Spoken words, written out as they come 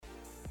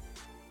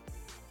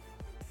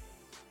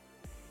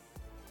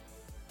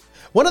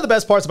One of the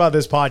best parts about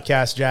this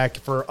podcast, Jack,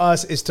 for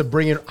us is to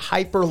bring in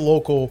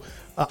hyper-local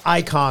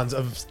icons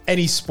of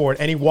any sport,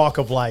 any walk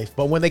of life.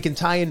 But when they can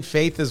tie in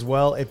faith as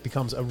well, it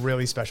becomes a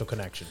really special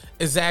connection.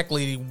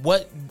 Exactly.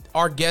 What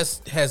our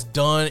guest has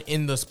done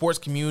in the sports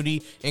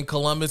community in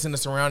Columbus and the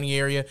surrounding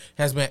area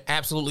has been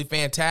absolutely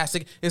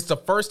fantastic. It's the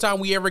first time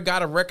we ever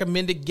got a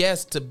recommended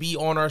guest to be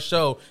on our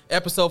show.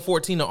 Episode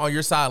 14 of On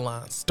Your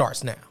Sidelines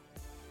starts now.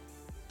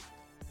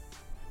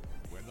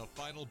 When the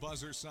final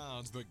buzzer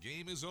sounds, the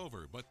game is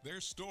over, but their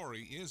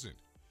story isn't.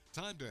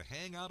 Time to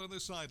hang out on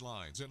the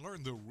sidelines and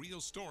learn the real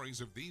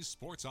stories of these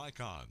sports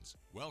icons.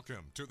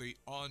 Welcome to the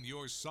On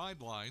Your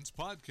Sidelines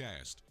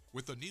podcast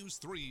with the News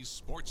 3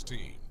 sports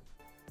team.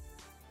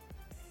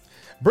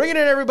 Bringing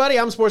in everybody,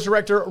 I'm Sports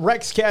Director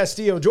Rex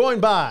Castillo,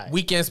 joined by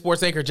Weekend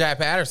Sports Anchor Jack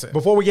Patterson.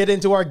 Before we get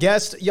into our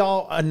guest,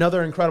 y'all,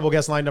 another incredible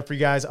guest lined up for you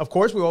guys. Of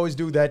course, we always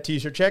do that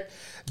t-shirt check.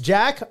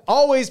 Jack,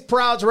 always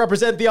proud to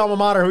represent the alma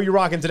mater. Who you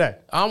rocking today?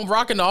 I'm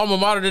rocking the alma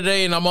mater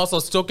today, and I'm also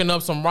stoking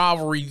up some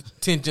rivalry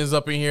tensions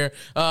up in here.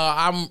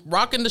 I'm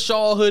rocking the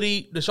Shaw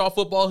hoodie, the Shaw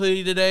football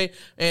hoodie today,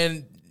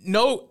 and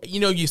no,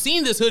 you've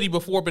seen this hoodie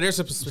before, but there's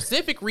a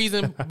specific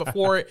reason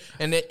before it,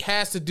 and it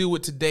has to do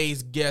with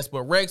today's guest.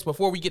 But Rex,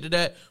 before we get to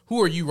that,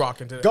 who are you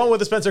rocking today? Going with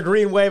the Spencer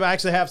Green Wave. I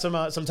actually have some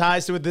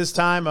ties to it this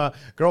time.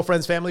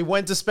 Girlfriend's family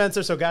went to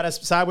Spencer, so got to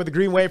side with the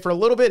Green Wave for a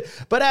little bit.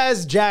 But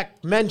as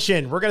Jack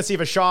mentioned, we're going to see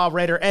if a Shaw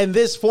Raider and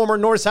this former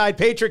Northside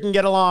Patriot can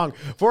get along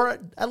for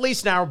at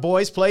least an hour.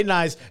 Boys, play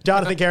nice.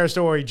 Jonathan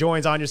Carastori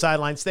joins On Your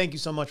Sidelines. Thank you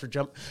so much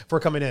for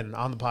coming in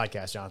on the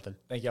podcast, Jonathan.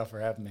 Thank y'all for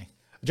having me.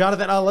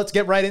 Jonathan, let's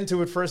get right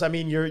into it first. I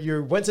mean,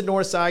 you went to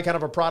Northside, kind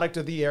of a product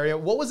of the area.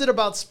 What was it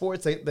about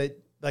sports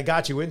that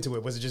got you into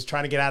it? Was it just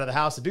trying to get out of the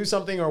house to do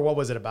something, or what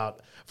was it about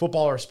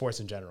football or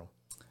sports in general?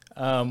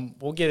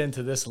 We'll get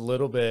into this a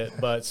little bit,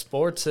 but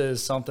sports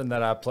is something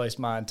that I placed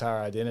my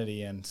entire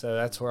identity in. So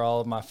that's where all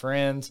of my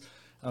friends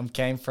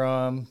came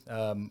from.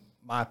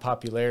 My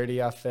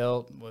popularity, I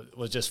felt,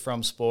 was just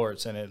from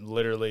sports, and it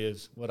literally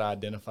is what I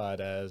identified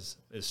as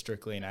is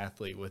strictly an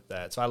athlete with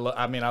that. So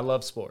I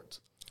love sports.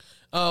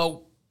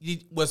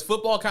 Was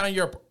football kind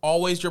of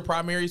always your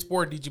primary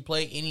sport? Did you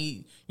play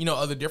any,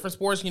 other different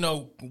sports?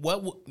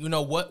 What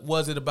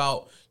was it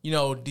about,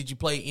 did you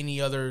play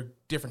any other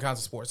different kinds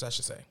of sports, I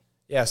should say?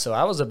 Yeah, so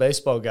I was a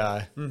baseball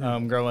guy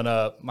growing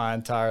up my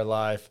entire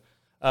life.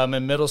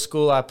 In middle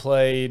school, I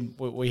played,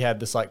 we had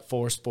this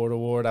 4-sport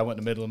award. I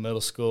went to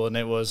middle school, and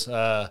it was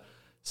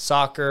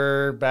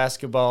soccer,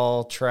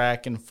 basketball,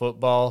 track, and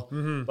football.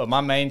 Mm-hmm. But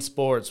my main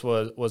sports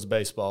was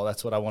baseball.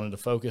 That's what I wanted to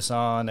focus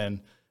on,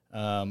 and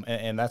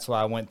that's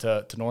why I went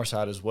to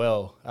Northside as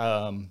well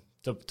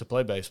to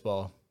play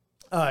baseball.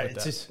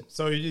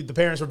 So the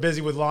parents were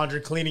busy with laundry,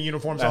 cleaning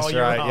uniforms all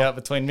year. That's right. Yeah,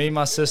 between me,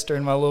 my sister,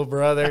 and my little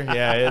brother,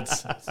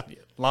 it's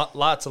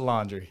lots of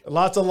laundry.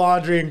 Lots of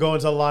laundry and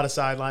going to a lot of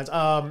sidelines.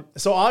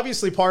 So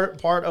obviously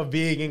part of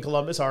being in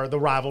Columbus are the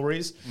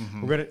rivalries.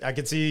 Mm-hmm. I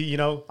can see,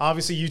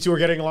 obviously you two are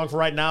getting along for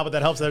right now, but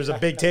that helps. There's a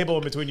big table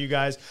in between you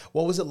guys.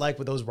 What was it like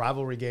with those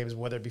rivalry games,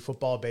 whether it be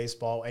football,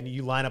 baseball, and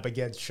you line up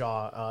against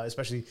Shaw,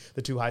 especially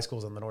the two high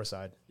schools on the north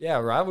side? Yeah,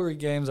 rivalry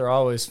games are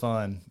always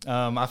fun.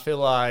 I feel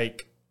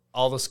like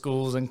all the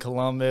schools in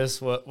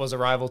Columbus was a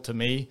rival to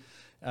me.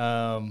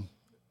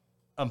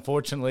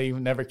 Unfortunately,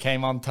 never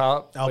came on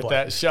top with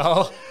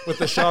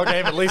the Shaw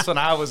game, at least when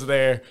I was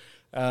there.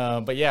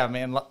 But yeah,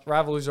 man,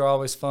 rivalries are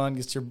always fun.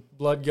 Gets your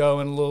blood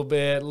going a little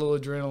bit, a little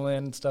adrenaline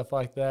and stuff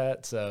like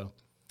that. So,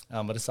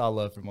 but it's all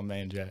love for my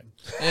man Jack.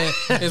 And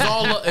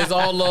it's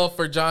all love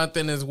for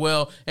Jonathan as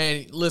well.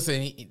 And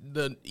listen,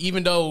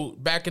 even though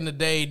back in the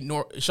day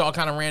Shaw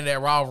kind of ran that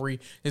rivalry,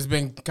 it's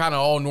been kind of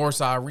all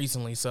Northside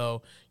recently.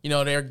 So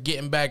they're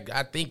getting back.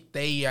 I think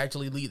they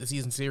actually lead the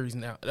season series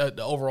now,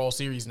 the overall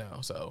series now.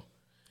 So.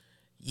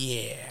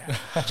 Yeah.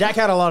 Jack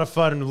had a lot of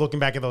fun looking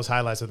back at those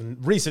highlights of the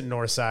recent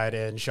Northside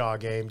and Shaw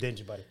game, didn't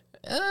you, buddy?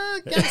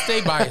 Gotta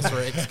stay biased,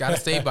 Rick. Gotta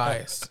stay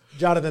biased.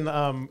 Jonathan,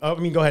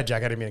 go ahead,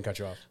 Jack. I didn't mean to cut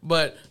you off.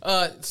 But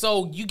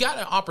so you got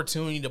an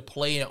opportunity to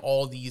play in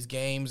all these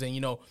games and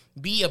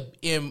be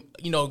in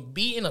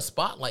a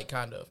spotlight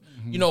kind of.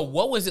 Mm-hmm.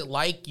 What was it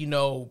like,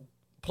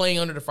 playing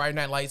under the Friday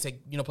Night Lights at,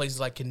 places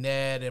like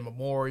Kinnett and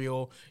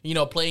Memorial,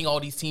 playing all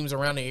these teams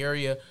around the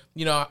area,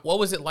 what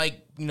was it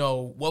like,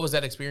 what was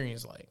that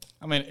experience like?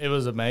 I mean, it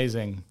was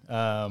amazing.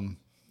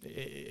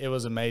 It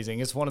was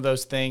amazing. It's one of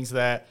those things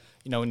that,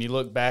 when you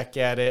look back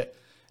at it,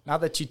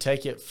 not that you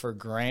take it for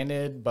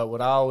granted, but what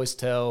I always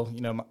tell,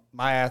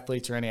 my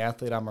athletes or any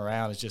athlete I'm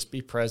around is just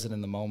be present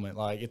in the moment.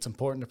 Like, it's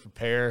important to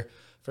prepare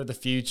for the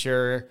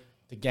future,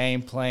 the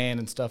game plan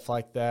and stuff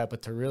like that,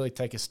 but to really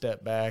take a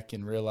step back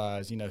and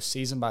realize,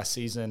 season by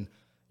season,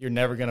 you're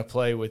never going to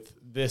play with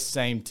this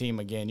same team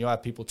again. You'll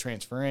have people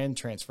transfer in,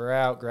 transfer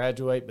out,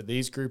 graduate, but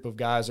these group of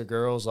guys or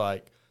girls,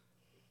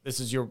 this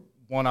is your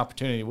one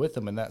opportunity with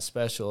them, and that's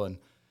special. And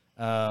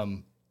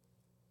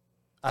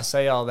I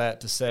say all that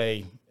to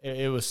say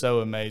it was so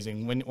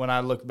amazing. When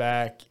I look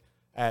back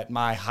at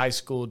my high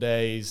school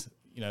days,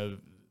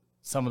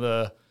 some of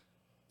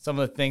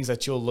the things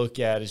that you'll look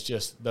at is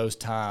just those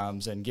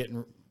times and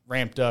getting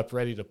ramped up,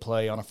 ready to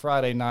play on a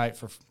Friday night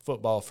for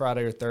football,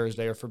 Friday or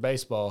Thursday, or for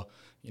baseball.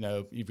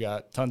 You've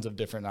got tons of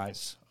different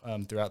nights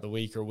throughout the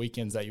week or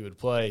weekends that you would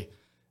play.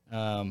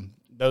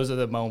 Those are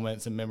the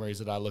moments and memories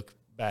that I look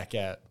back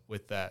at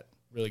with that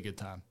really good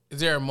time. Is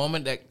there a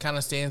moment that kind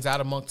of stands out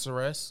amongst the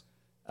rest?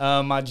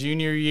 My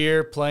junior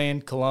year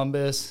playing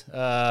Columbus,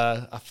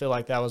 I feel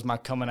like that was my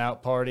coming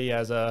out party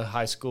as a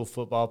high school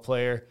football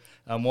player.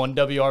 Won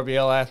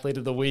WRBL Athlete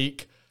of the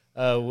Week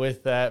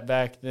with that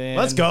back then.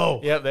 Let's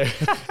go. Yep, there.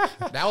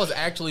 That was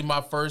actually my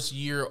first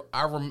year.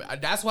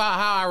 That's how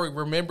I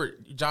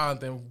remembered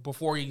Jonathan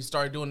before he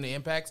started doing the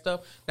Impact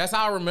stuff. That's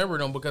how I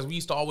remembered him, because we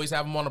used to always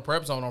have him on the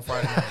prep zone on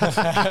Friday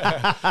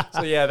nights.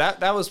 So yeah,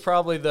 that was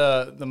probably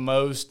the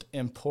most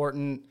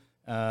important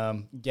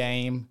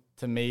game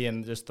to me,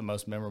 and just the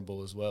most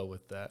memorable as well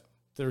with that,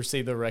 to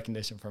receive the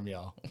recognition from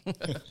y'all.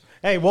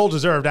 Hey, well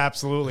deserved,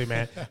 absolutely,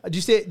 man. Do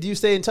you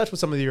stay in touch with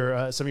some of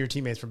your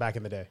teammates from back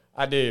in the day?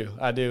 I do.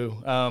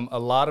 A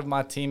lot of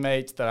my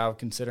teammates that I would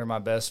consider my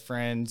best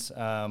friends,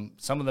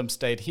 some of them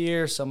stayed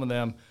here, some of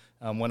them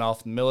went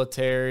off the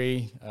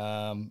military.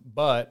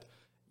 But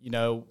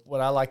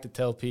what I like to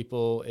tell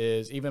people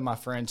is, even my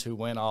friends who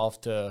went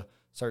off to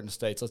certain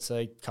states, let's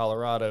say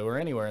Colorado or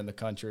anywhere in the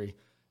country,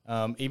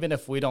 even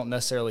if we don't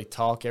necessarily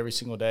talk every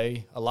single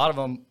day, a lot of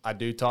them I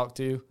do talk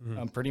to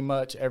pretty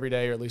much every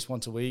day or at least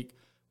once a week.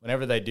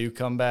 Whenever they do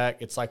come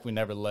back, it's like we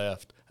never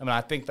left. I mean,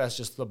 I think that's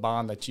just the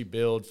bond that you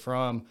build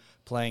from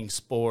playing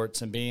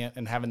sports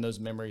and having those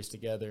memories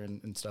together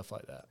and stuff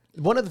like that.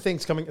 One of the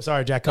things coming as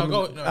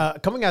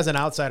an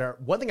outsider,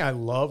 one thing I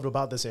loved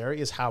about this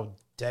area is how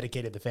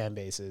dedicated the fan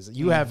base is.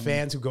 You have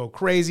fans who go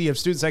crazy, you have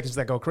student sections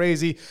that go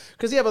crazy,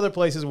 because you have other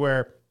places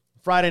where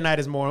Friday night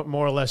is more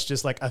or less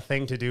just like a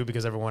thing to do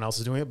because everyone else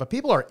is doing it, but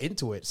people are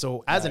into it.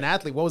 So as an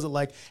athlete, what was it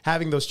like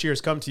having those cheers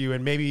come to you,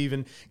 and maybe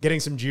even getting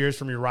some jeers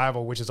from your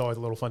rival, which is always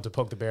a little fun to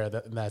poke the bear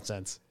in that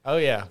sense? Oh,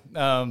 yeah.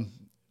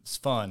 It's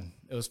fun.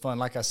 It was fun.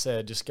 Like I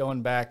said, just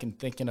going back and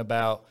thinking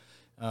about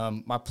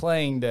my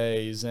playing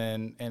days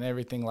and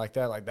everything like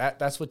that.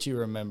 That's what you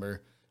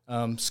remember.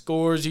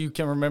 Scores you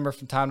can remember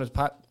from time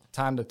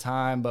to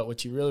time, but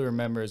what you really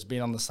remember is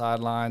being on the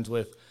sidelines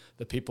with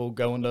the people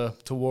going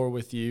to war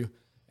with you,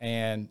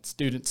 and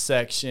student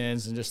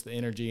sections, and just the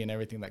energy and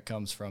everything that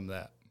comes from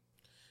that.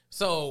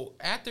 So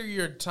after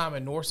your time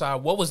at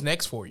Northside, what was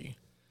next for you?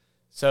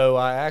 So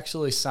I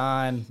actually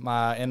signed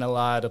my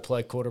NLI to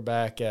play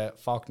quarterback at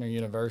Faulkner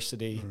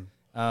University,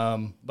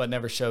 but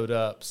never showed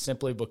up,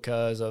 simply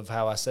because of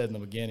how I said in the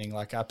beginning.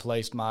 Like, I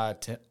placed my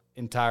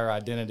entire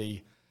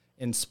identity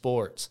in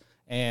sports.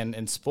 And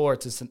in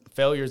sports,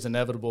 failure is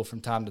inevitable from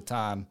time to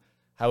time.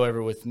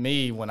 However, with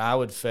me, when I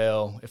would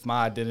fail, if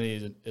my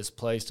identity is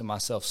placed in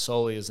myself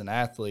solely as an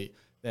athlete,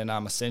 then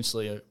I'm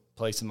essentially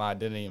placing my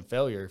identity in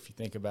failure, if you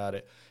think about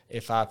it.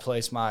 If I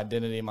place my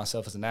identity in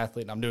myself as an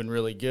athlete and I'm doing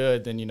really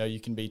good, then, you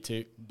can be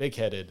too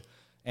big-headed.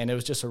 And it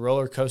was just a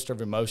roller coaster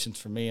of emotions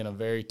for me, and a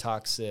very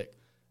toxic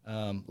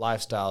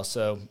lifestyle.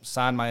 So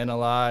signed my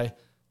NLI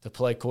to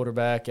play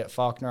quarterback at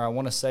Faulkner. I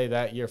want to say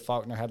that year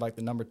Faulkner had like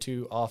the number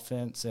 2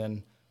 offense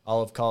in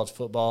all of college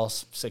football,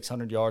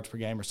 600 yards per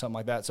game or something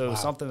like that. So it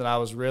was something that I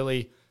was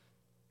really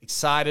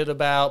excited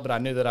about, but I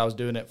knew that I was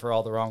doing it for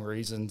all the wrong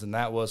reasons, and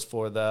that was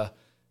for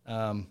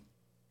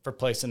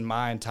placing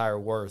my entire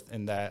worth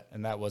in that,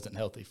 and that wasn't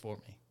healthy for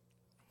me.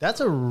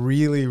 That's a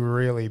really,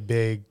 really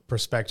big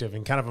perspective,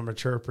 and kind of a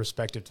mature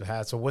perspective to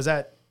have. So was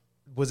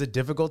it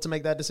difficult to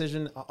make that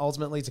decision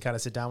ultimately, to kind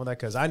of sit down with that?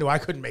 Because I knew I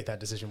couldn't make that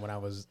decision when I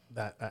was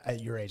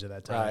at your age at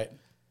that time. Right.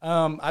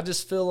 I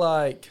just feel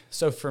like,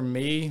 so for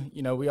me,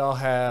 we all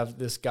have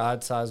this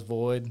God-sized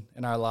void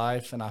in our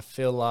life, and I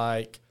feel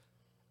like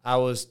I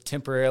was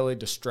temporarily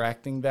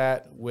distracting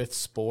that with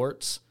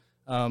sports.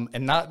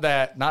 And not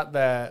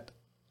that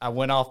I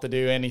went off to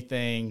do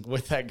anything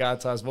with that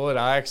God-sized void.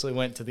 I actually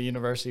went to the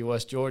University of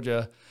West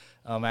Georgia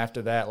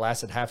after that,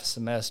 lasted half a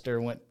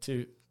semester, went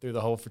through the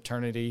whole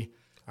fraternity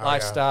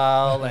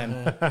lifestyle,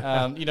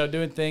 and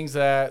doing things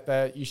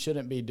that you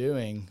shouldn't be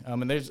doing.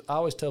 And I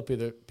always tell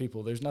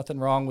people there's nothing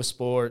wrong with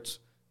sports,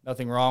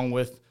 nothing wrong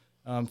with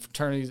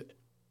fraternities.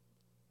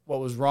 What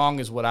was wrong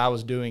is what I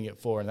was doing it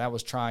for, and that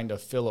was trying to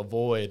fill a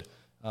void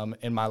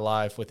in my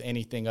life with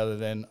anything other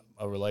than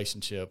a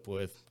relationship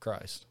with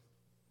Christ.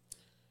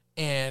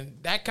 And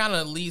that kind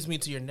of leads me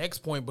to your next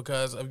point,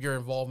 because of your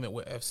involvement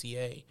with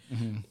FCA.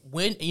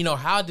 When,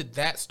 how did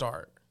that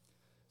start?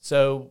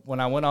 So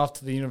when I went off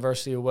to the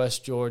University of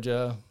West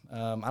Georgia,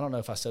 I don't know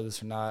if I said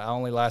this or not, I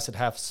only lasted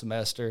half a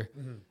semester,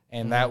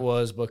 and that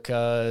was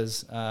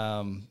because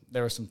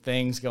there were some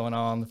things going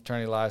on in the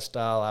fraternity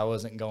lifestyle. I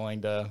wasn't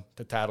going to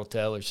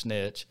tattletale or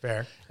snitch.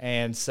 Fair.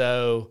 And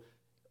so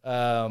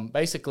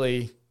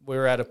basically we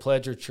were at a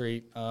pledge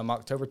retreat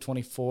October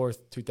 24th,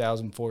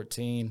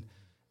 2014,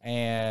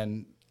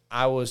 and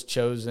I was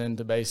chosen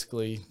to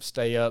basically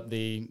stay up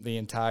the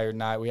entire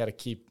night. We had to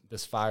keep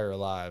this fire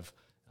alive.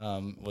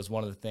 Was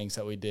one of the things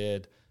that we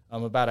did.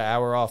 About an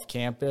hour off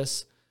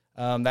campus.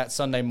 That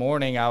Sunday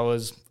morning, I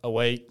was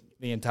awake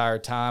the entire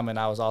time, and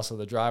I was also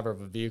the driver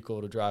of a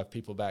vehicle to drive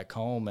people back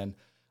home. And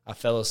I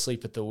fell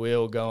asleep at the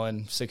wheel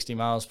going 60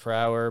 miles per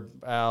hour,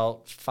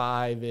 about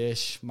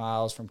 5-ish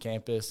miles from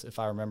campus, if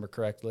I remember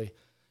correctly.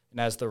 And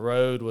as the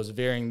road was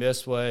veering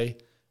this way,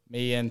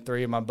 me and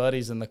 3 of my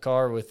buddies in the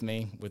car with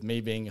me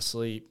being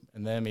asleep,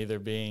 and them either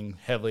being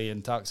heavily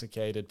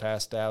intoxicated,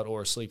 passed out,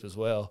 or asleep as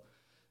well.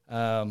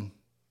 Fall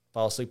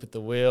asleep at the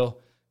wheel,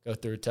 go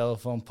through a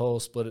telephone pole,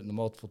 split it into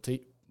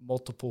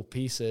multiple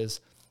pieces,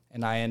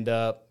 and I end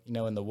up,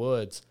 in the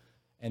woods.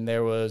 And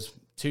there was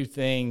 2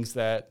 things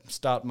that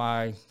stopped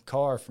my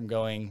car from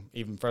going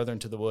even further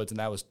into the woods, and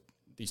that was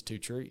these 2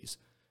 trees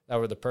that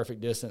were the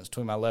perfect distance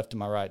between my left and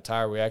my right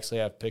tire. We actually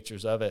have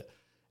pictures of it.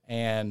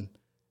 And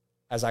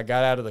as I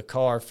got out of the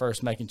car,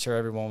 first making sure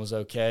everyone was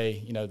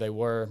okay, they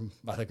were,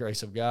 by the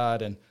grace of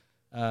God. And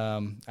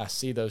I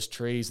see those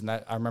trees, and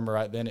I remember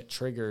right then it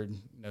triggered,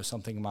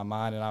 something in my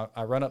mind. And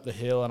I run up the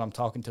hill, and I'm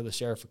talking to the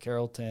sheriff of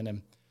Carrollton,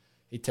 and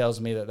he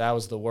tells me that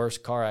was the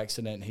worst car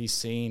accident he's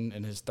seen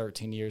in his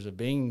 13 years of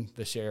being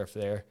the sheriff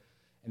there.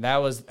 And that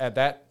was at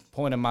that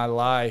point in my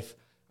life,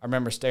 I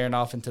remember staring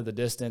off into the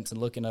distance and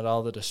looking at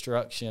all the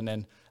destruction,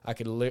 and I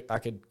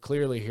could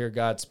clearly hear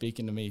God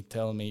speaking to me,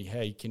 telling me,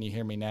 "Hey, can you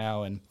hear me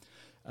now?" And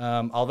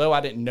although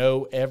I didn't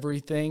know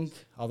everything,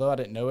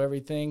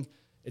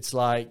 it's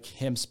like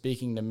him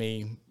speaking to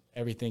me,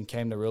 everything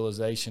came to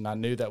realization. I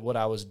knew that what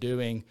I was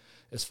doing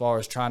as far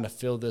as trying to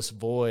fill this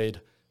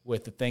void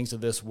with the things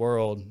of this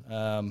world,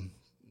 a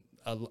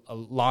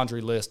laundry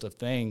list of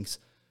things,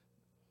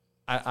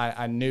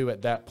 I knew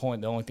at that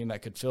point the only thing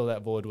that could fill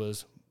that void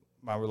was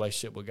my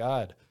relationship with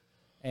God.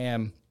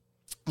 And,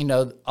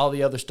 all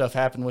the other stuff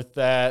happened with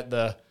that,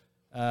 the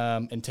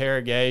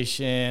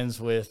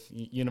interrogations with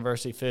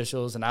university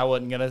officials, and I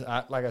wasn't going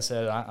to, like I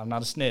said, I'm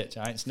not a snitch.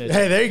 I ain't snitching.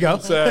 Hey, there you go.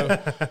 So,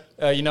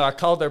 I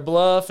called their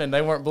bluff, and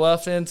they weren't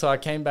bluffing, so I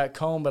came back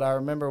home. But I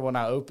remember when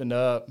I opened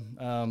up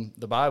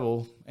the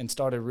Bible and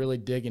started really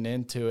digging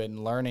into it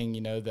and learning,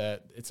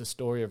 that it's a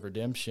story of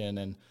redemption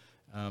and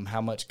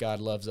how much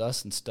God loves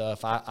us and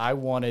stuff. I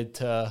wanted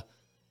to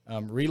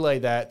relay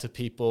that to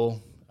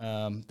people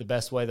the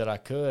best way that I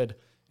could.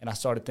 And I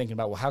started thinking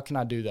about, well, how can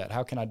I do that?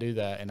 How can I do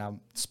that?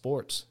 And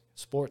sports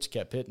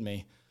kept hitting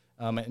me.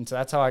 And so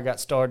that's how I got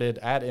started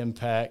at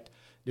Impact,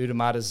 due to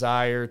my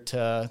desire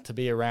to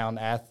be around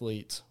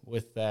athletes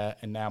with that,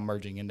 and now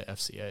merging into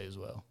FCA as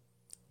well.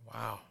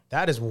 Wow.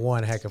 That is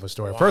one heck of a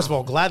story. Wow. First of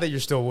all, glad that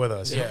you're still with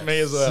us. Yeah. Me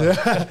as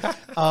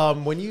well.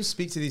 When you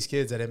speak to these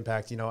kids at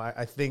Impact,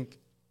 I think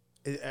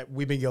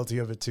we've been guilty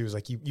of it too. It's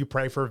like you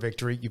pray for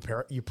victory,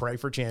 you pray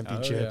for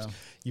championships,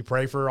 you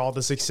pray for all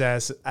the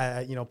success,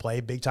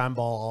 play big time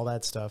ball, all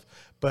that stuff.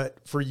 But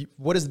for you,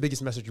 what is the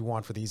biggest message you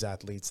want for these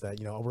athletes?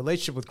 That a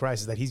relationship with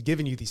Christ is that He's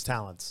given you these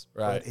talents,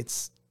 right?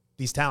 But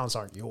these talents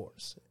aren't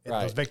yours.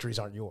 Right. Those victories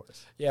aren't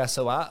yours. Yeah.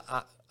 So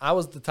I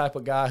was the type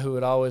of guy who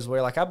would always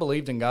wear, I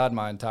believed in God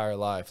my entire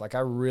life, I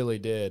really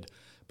did.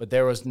 But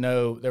there was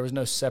no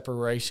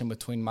separation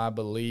between my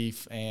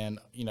belief and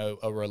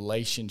a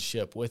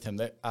relationship with Him.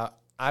 That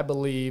I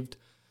believed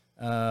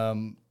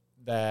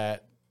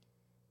that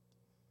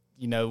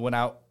when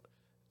I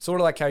sort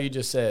of like how you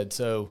just said.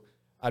 So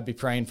I'd be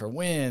praying for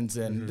wins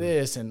and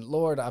this, and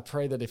Lord, I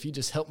pray that if you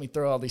just help me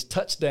throw all these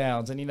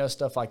touchdowns and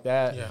stuff like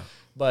that. Yeah.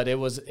 But it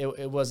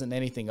wasn't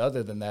anything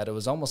other than that. It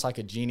was almost like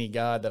a genie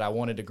God that I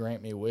wanted to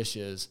grant me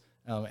wishes,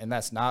 and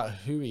that's not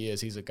who He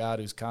is. He's a God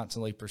who's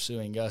constantly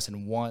pursuing us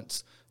and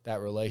wants that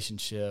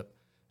relationship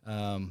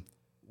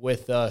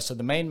with us. So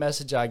the main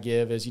message I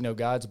give is,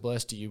 God's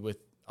blessed you with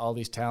all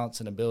these talents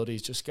and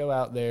abilities. Just go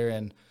out there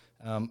and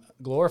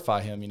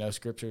glorify Him.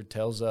 Scripture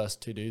tells us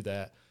to do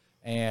that.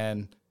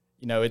 And,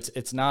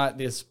 it's not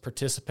this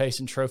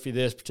participation trophy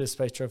this,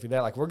 participation trophy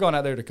that. We're going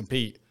out there to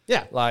compete.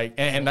 Yeah.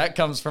 And that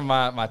comes from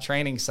my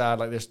training side.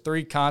 There's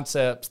 3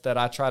 concepts that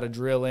I try to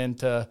drill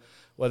into,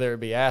 whether it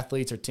be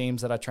athletes or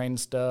teams that I train and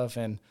stuff.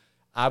 And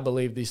I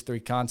believe these 3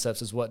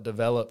 concepts is what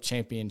develop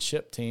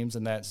championship teams,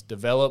 and that's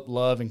develop,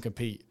 love, and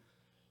compete.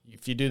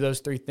 If you do those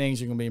 3 things,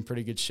 you're going to be in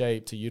pretty good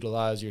shape to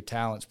utilize your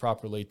talents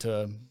properly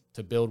to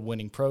build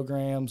winning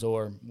programs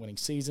or winning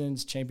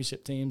seasons,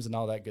 championship teams, and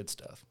all that good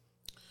stuff.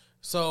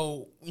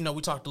 So, we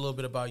talked a little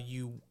bit about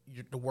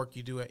the work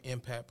you do at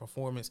Impact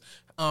Performance.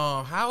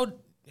 How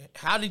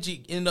did you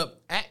end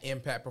up at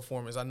Impact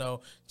Performance? I know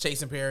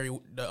Chase Perry,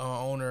 the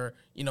owner,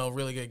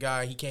 really good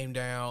guy. He came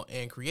down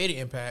and created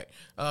Impact.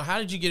 How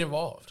did you get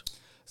involved?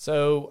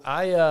 So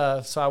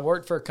I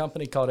worked for a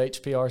company called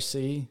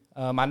HPRC.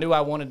 I knew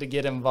I wanted to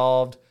get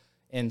involved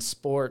in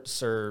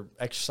sports or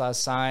exercise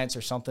science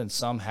or something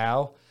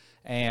somehow.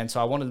 And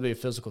so I wanted to be a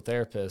physical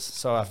therapist.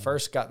 So I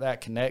first got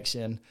that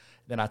connection.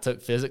 Then I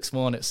took Physics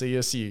 1 at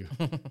CSU,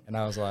 and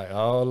I was like,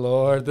 "Oh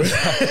Lord,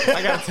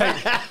 I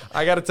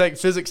got to take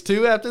Physics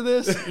 2 after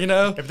this."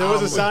 If there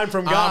was a sign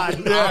from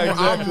God,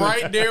 I'm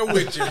right there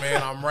with you,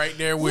 man. I'm right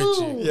there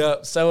with you. Yeah.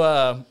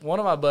 So one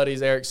of my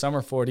buddies, Eric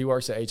Summerford, he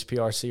works at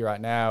HPRC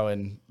right now,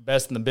 and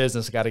best in the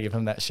business. Got to give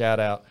him that shout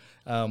out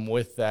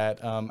with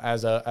that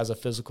as a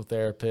physical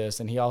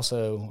therapist, and he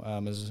also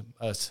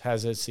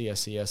has his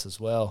CSCS as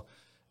well.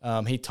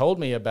 He told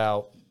me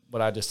about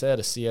what I just said,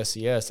 a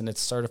CSCS, and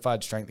it's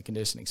Certified Strength and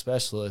Conditioning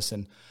Specialist.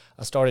 And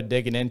I started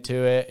digging into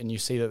it, and you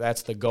see that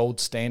that's the gold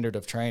standard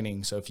of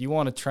training. So if you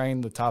want to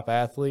train the top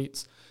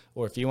athletes,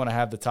 or if you want to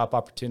have the top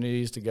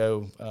opportunities to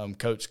go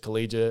coach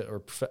collegiate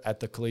or at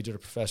the collegiate or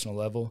professional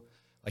level,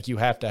 like you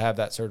have to have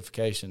that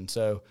certification.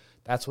 So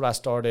that's what I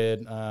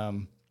started,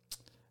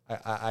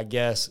 I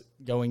guess,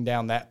 going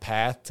down that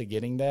path to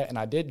getting that, and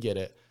I did get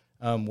it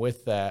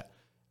with that.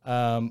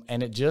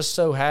 And it just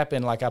so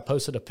happened, like I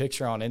posted a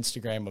picture on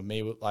Instagram of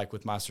me like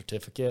with my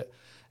certificate,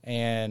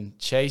 and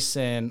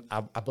chasing,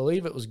 I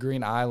believe it was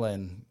Green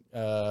Island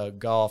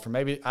golf, or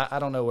maybe I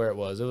don't know where it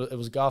was. It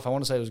was golf. I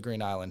want to say it was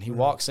Green Island. He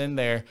walks in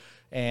there,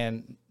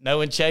 and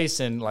knowing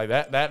Chasen, like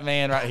that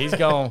man, right? He's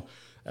gone.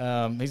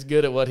 He's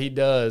good at what he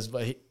does,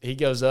 but he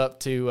goes up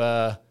to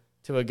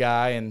a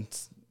guy and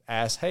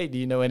asks, "Hey, do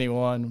you know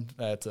anyone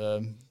that's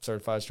a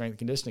certified strength and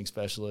conditioning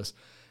specialist?"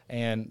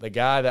 And the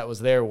guy that was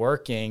there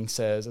working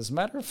says, "As a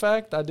matter of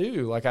fact, I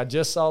do. Like, I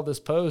just saw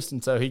this post."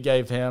 And so he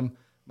gave him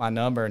my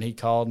number, and he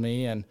called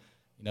me, and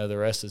the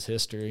rest is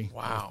history.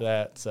 Wow. With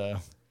that. So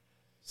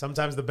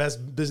sometimes the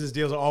best business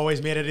deals are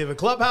always made at either the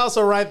clubhouse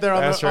or right there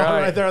on That's the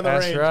right. right there on the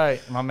That's range.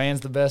 right. My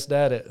man's the best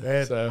at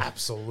it. So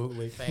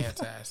Absolutely.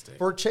 Fantastic.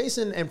 For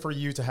Chasen and for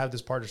you to have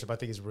this partnership, I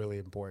think is really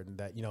important.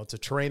 That to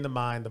train the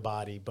mind, the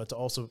body, but to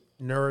also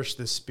nourish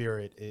the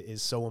spirit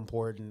is so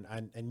important.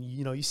 And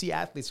you see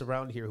athletes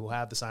around here who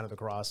have the sign of the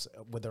cross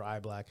with their eye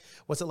black.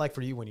 What's it like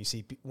for you when you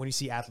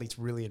see athletes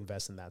really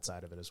invest in that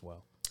side of it as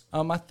well?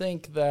 I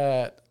think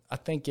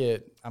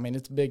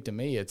it's big to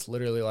me. It's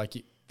literally like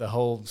the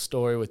whole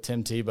story with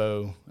Tim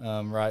Tebow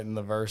writing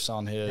the verse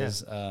on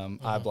his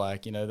eye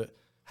black, that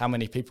how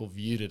many people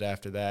viewed it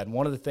after that. And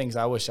one of the things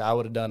I wish I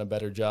would have done a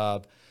better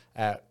job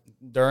at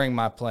during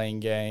my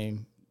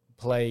playing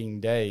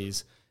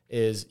days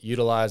is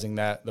utilizing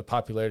the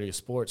popularity of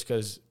sports,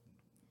 because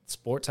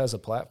sports has a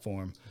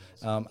platform.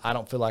 I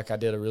don't feel like I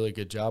did a really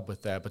good job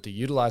with that, but to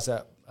utilize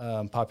that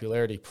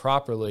popularity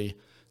properly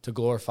to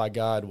glorify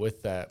God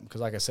with that, because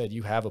like I said,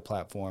 you have a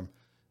platform.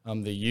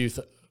 The youth,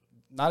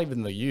 not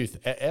even the youth,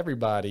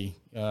 everybody,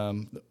 a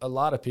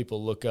lot of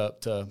people look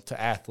up to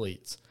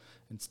athletes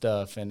and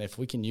stuff. And if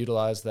we can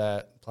utilize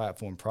that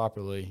platform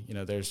properly,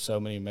 there's so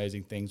many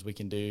amazing things we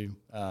can do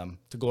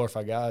to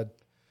glorify God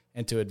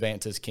and to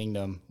advance his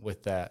kingdom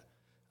with that,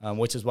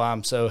 which is why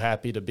I'm so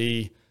happy to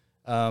be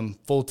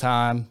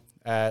full-time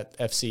at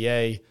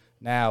FCA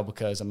now,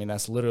 because,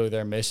 that's literally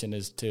their mission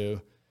is to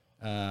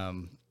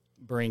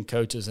bring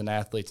coaches and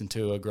athletes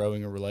into a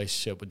growing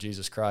relationship with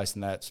Jesus Christ,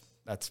 and that's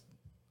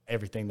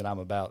everything that I'm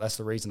about. That's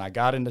the reason I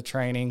got into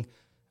training,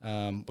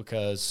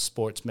 because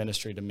sports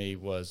ministry to me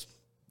was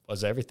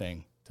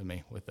everything to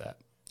me with that.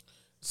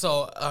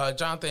 So,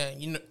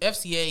 Jonathan,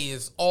 FCA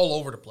is all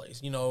over the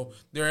place.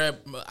 They're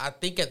I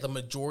think at the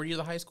majority of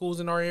the high schools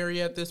in our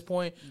area at this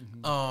point,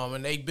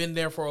 and they've been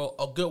there for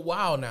a good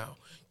while now.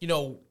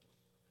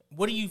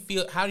 What do you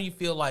feel? How do you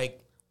feel like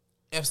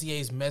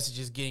FCA's message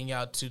is getting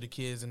out to the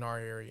kids in our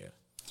area?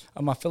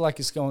 I feel like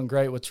it's going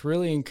great. What's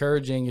really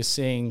encouraging is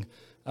seeing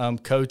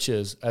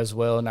coaches as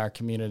well in our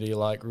community,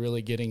 like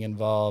really getting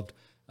involved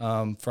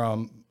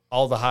from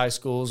all the high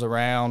schools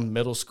around,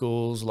 middle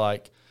schools.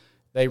 Like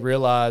they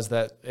realize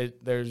that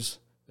there's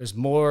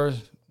more.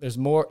 It's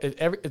more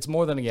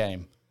than a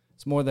game.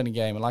 It's more than a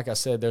game. And like I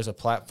said, there's a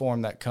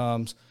platform that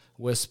comes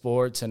with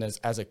sports. And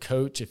as a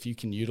coach, if you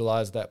can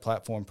utilize that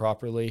platform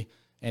properly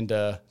and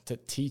to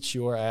teach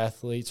your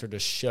athletes or to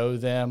show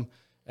them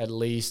at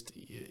least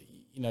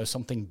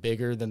something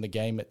bigger than the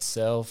game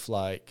itself,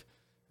 like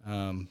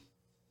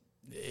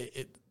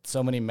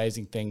so many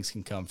amazing things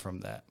can come from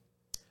that.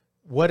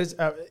 What is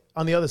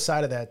on the other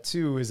side of that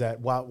too is that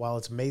while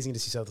it's amazing to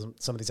see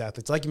some of these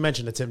athletes, like you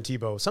mentioned, Tim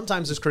Tebow,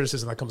 sometimes there's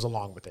criticism that comes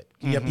along with it.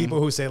 You have people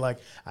who say like,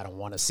 I don't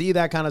want to see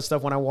that kind of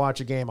stuff when I watch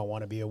a game. I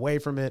want to be away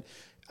from it.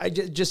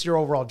 Just your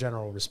overall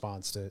general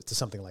response to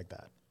something like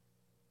that.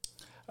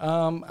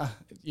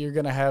 You're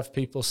going to have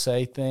people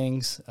say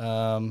things.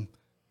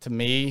 To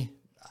me,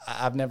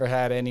 I've never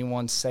had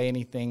anyone say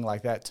anything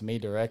like that to me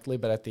directly,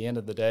 but at the end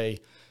of the day,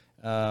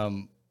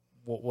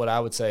 what I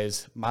would say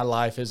is my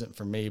life isn't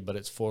for me, but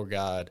it's for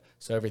God.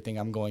 So everything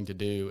I'm going to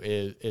do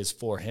is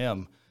for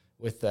him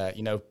with that.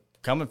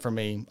 Coming from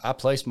me, I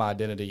placed my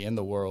identity in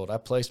the world. I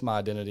placed my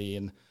identity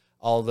in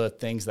all the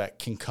things that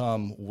can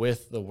come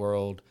with the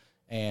world.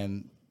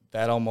 And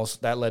that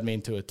led me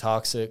into a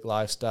toxic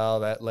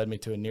lifestyle. That led me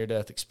to a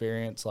near-death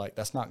experience. Like,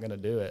 that's not going to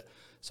do it.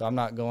 So I'm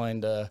not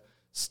going to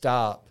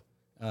stop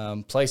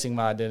placing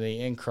my identity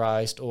in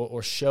Christ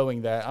or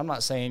showing that. I'm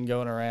not saying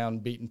going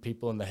around beating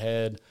people in the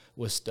head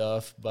with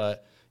stuff,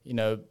 but,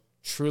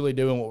 truly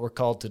doing what we're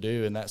called to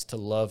do, and that's to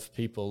love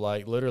people.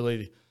 Like,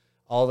 literally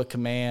all the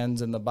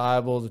commands in the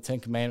Bible, the 10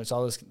 Commandments,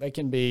 all this, they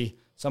can be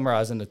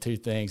summarized into two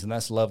things, and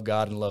that's love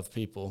God and love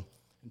people.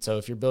 And so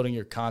if you're building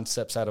your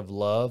concepts out of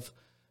love,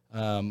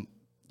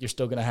 you're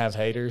still going to have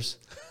haters,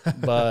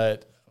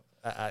 but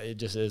it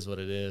just is what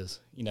it is,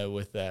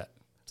 with that.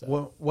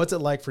 Well, what's it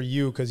like for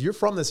you? Because you're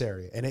from this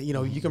area, and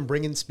you can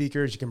bring in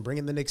speakers, you can bring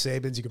in the Nick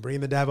Sabans, you can bring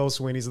in the Dabo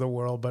Sweeneys of the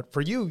world. But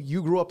for you,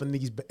 you grew up in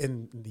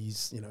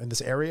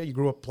this area. You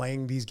grew up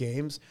playing these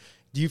games.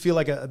 Do you feel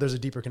like there's a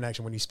deeper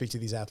connection when you speak to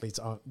these athletes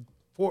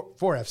for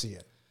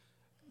FCA?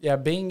 Yeah,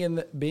 being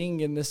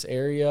in this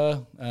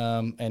area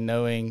and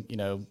knowing,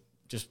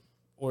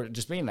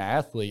 just being an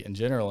athlete in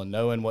general and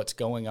knowing what's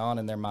going on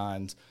in their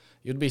minds,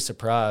 you'd be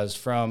surprised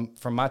from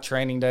my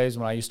training days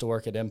when I used to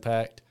work at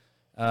Impact.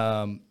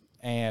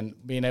 And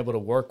being able to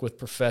work with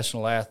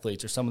professional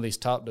athletes or some of these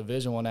top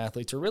Division I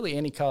athletes or really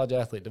any college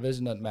athlete,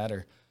 division doesn't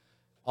matter,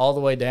 all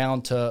the way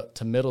down to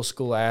middle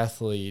school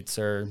athletes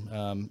or,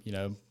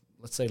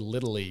 let's say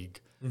Little League.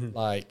 Mm-hmm.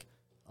 Like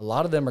a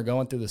lot of them are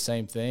going through the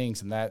same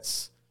things, and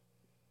that's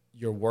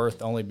your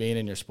worth only being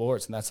in your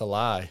sports, and that's a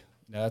lie.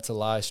 That's a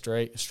lie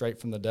straight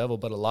from the devil.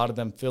 But a lot of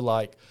them feel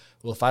like,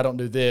 well, if I don't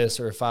do this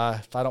or if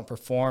I don't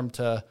perform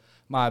to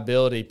my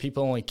ability,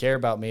 people only care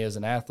about me as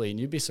an athlete. And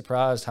you'd be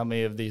surprised how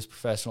many of these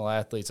professional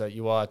athletes that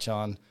you watch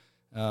on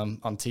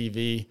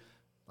TV,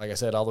 like I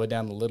said, all the way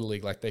down to Little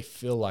League, like they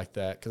feel like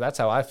that. Because that's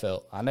how I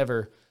felt.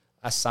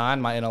 I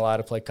signed my NLI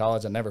to play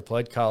college. I never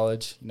played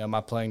college.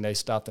 My playing days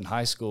stopped in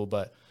high school.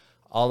 But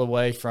all the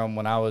way from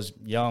when I was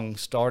young,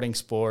 starting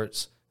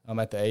sports,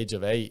 at the age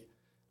of 8,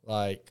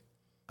 like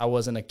I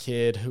wasn't a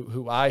kid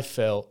who I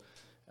felt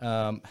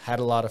had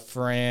a lot of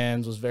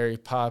friends, was very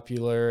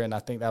popular, and I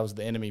think that was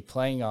the enemy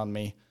playing on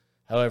me.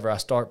 However, I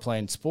start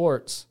playing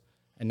sports,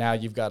 and now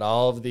you've got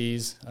all of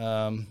these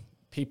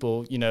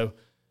people,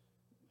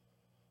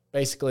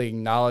 basically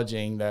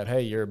acknowledging that,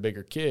 hey, you're a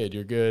bigger kid,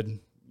 you're good,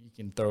 you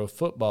can throw a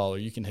football or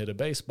you can hit a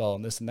baseball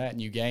and this and that,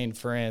 and you gain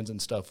friends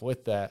and stuff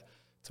with that.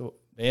 So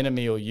the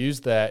enemy will use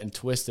that and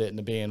twist it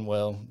into being,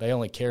 well, they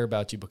only care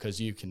about you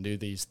because you can do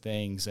these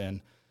things.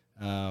 And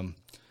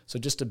so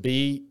just to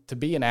be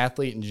an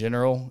athlete in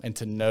general and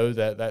to know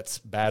that that's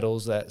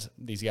battles that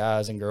these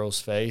guys and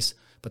girls face,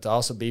 but to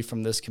also be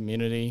from this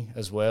community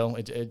as well,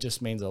 it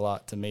just means a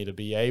lot to me to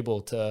be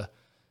able to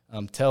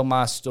tell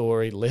my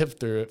story, live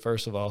through it,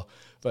 first of all,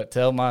 but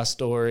tell my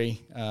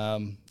story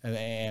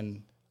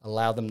and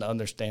allow them to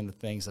understand the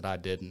things that I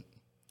didn't.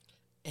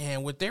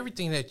 And with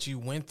everything that you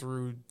went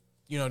through,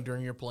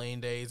 during your playing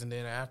days and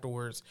then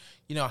afterwards,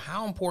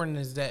 how important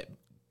is that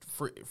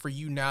for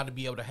you now to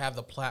be able to have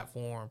the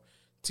platform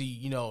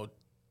to,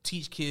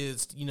 teach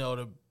kids,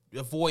 to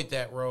avoid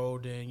that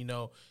road and,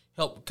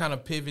 help kind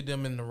of pivot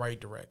them in the right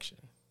direction?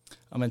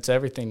 It's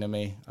everything to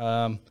me.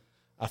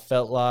 I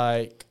felt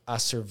like I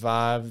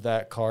survived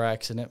that car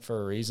accident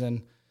for a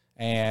reason,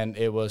 and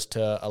it was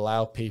to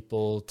allow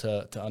people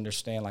to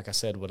understand, like I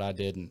said, what I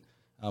didn't.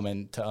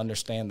 And to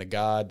understand the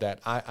God that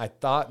I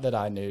thought that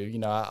I knew.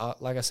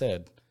 Like I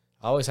said,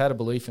 I always had a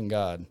belief in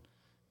God,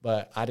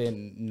 but I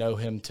didn't know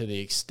him to the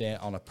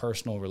extent on a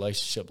personal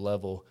relationship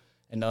level,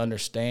 and to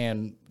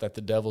understand that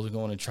the devil is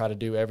going to try to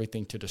do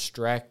everything to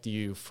distract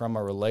you from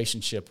a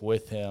relationship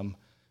with him,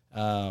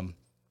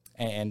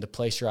 and to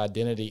place your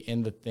identity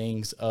in the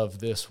things of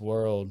this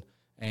world.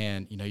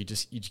 And, you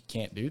just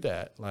can't do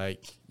that.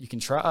 Like, you can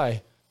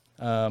try.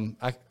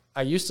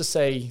 I used to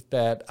say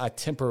that I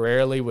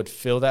temporarily would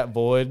fill that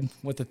void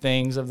with the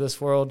things of this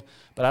world,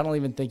 but I don't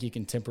even think you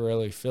can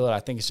temporarily fill it.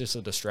 I think it's just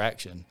a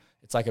distraction.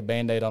 It's like a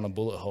Band-Aid on a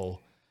bullet hole.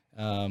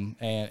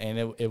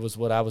 And it was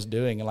what I was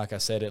doing. And like I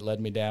said, it led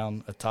me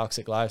down a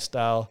toxic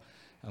lifestyle,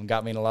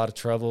 got me in a lot of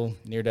trouble,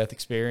 near-death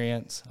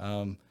experience,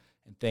 and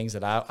things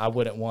that I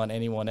wouldn't want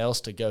anyone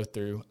else to go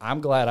through. I'm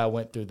glad I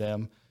went through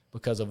them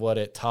because of what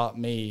it taught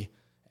me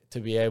to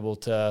be able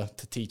to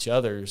teach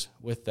others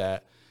with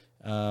that.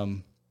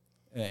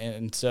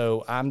 And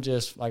so I'm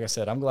just, like I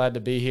said, I'm glad to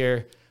be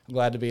here. I'm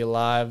glad to be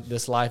alive.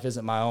 This life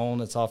isn't my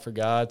own. It's all for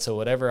God. So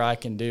whatever I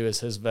can do as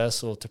his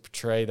vessel to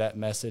portray that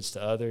message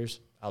to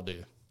others, I'll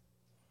do.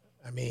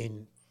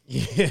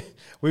 Yeah,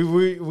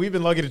 we've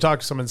been lucky to talk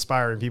to some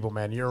inspiring people,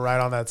 man. You're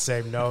right on that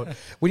same note.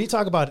 When you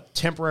talk about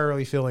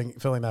temporarily filling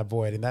that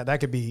void, and that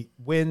could be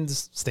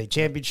wins, state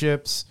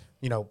championships,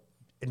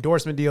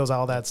 endorsement deals,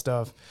 all that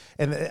stuff.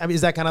 And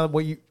is that kind of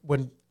what you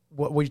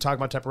talk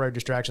about temporary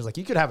distractions? Like,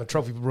 you could have a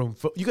trophy room,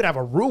 you could have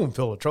a room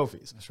filled with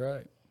trophies. That's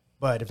right.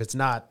 But if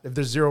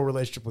there's zero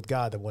relationship with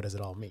God, then what does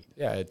it all mean?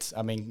 Yeah,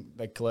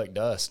 they collect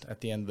dust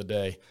at the end of the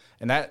day.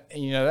 And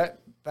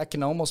that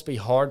can almost be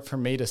hard for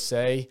me to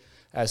say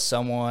as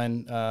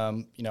someone,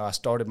 I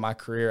started my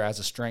career as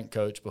a strength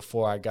coach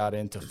before I got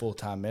into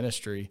full-time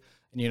ministry.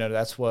 And,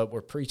 that's what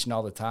we're preaching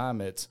all the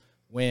time. It's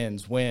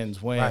wins,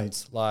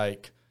 right.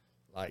 like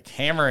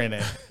hammering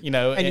it,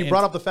 And you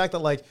brought up the fact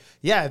that,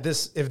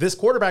 if this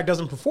quarterback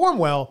doesn't perform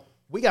well,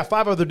 we got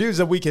 5 other dudes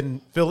that we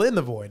can fill in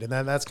the void. And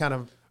then that's kind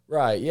of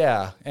right.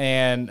 Yeah.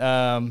 And,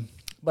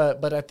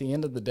 but at the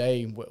end of the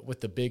day,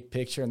 with the big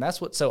picture, and that's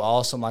what's so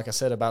awesome, like I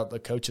said, about the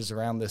coaches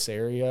around this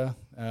area,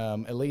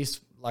 at least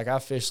I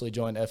officially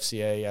joined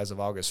FCA as of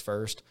August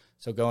 1st.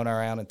 So going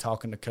around and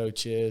talking to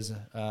coaches,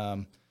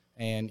 and,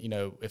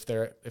 if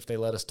they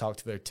let us talk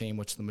to their team,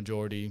 which the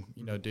majority,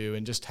 do,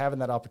 and just having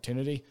that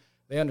opportunity,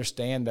 they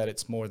understand that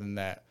it's more than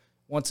that.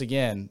 Once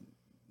again,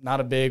 not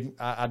a big,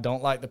 I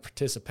don't like the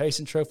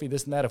participation trophy,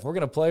 this and that. If we're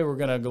going to play, we're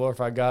going to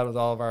glorify God with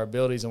all of our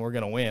abilities, and we're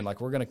going to win.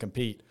 Like, we're going to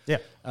compete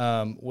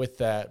with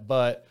that.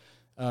 But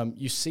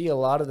you see a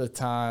lot of the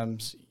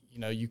times, you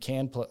know, you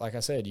can play, like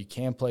I said, you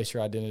can place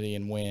your identity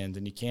in wins,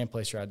 and you can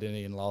place your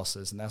identity in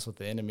losses, and that's what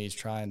the enemy is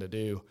trying to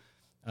do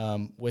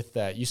with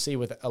that. You see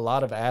with a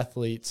lot of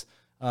athletes,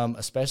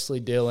 especially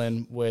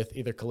dealing with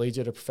either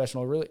collegiate or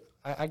professional, really,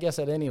 I guess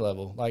at any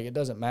level, like, it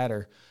doesn't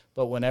matter.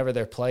 But whenever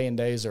their playing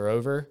days are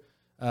over,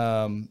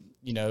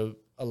 you know,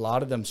 a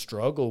lot of them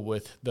struggle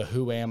with the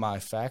who am I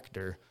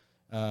factor.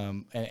 A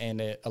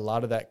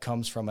lot of that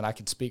comes from, and I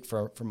can speak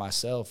for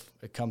myself,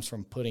 it comes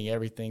from putting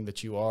everything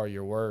that you are,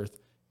 your worth,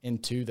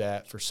 into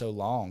that for so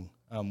long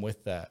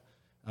with that.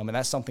 And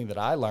that's something that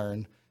I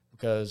learned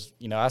because,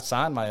 you know, I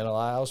signed my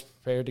NLI. I was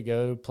prepared to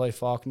go play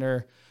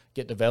Faulkner,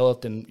 get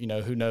developed, and, you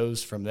know, who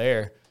knows from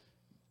there.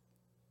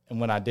 And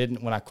when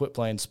I quit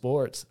playing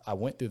sports, I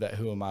went through that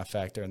who am I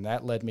factor, and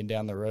that led me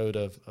down the road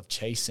of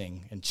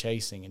chasing and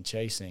chasing and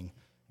chasing.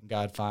 And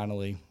God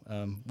finally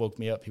woke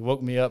me up. He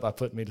woke me up. I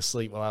put me to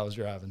sleep while I was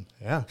driving.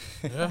 Yeah.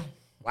 Yeah.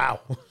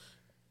 Wow.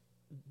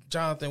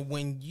 Jonathan,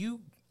 when you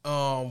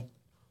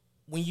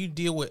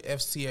deal with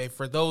FCA,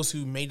 for those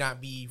who may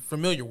not be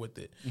familiar with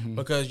it,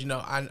 because, you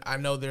know, I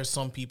know there's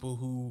some people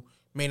who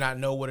may not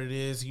know what it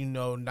is, you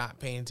know, not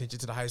paying attention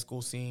to the high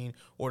school scene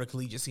or the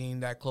collegiate scene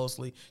that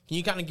closely. Can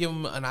you kind of give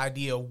them an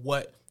idea of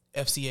what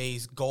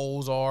FCA's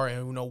goals are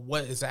and, you know,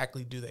 what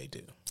exactly do they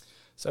do?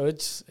 So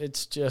it's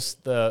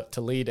just to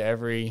lead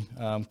every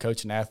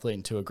coach and athlete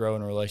into a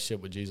growing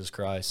relationship with Jesus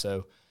Christ.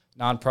 So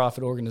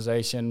nonprofit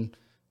organization,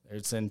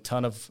 it's in a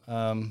ton of,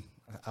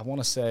 I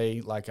want to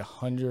say like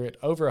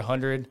over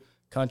 100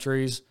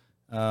 countries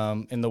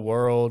in the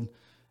world,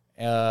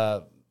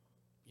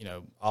 you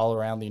know, all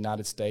around the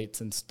United States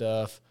and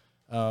stuff.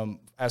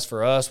 As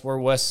for us, we're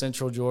West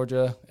Central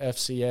Georgia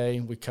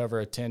FCA. We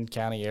cover a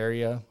 10-county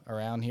area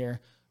around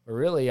here. But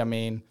really, I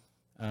mean,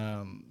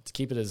 to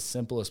keep it as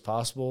simple as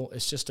possible,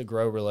 it's just to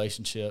grow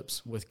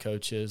relationships with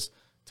coaches,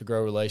 to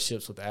grow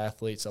relationships with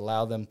athletes,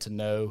 allow them to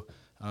know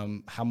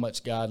how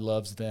much God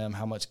loves them,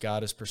 how much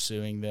God is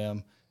pursuing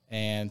them,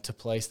 and to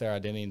place their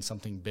identity in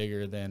something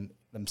bigger than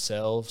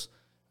themselves,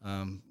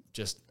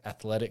 just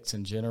athletics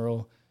in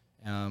general.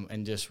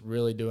 And just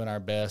really doing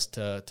our best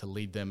to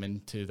lead them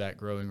into that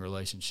growing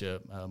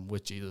relationship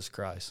with Jesus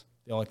Christ.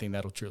 The only thing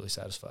that'll truly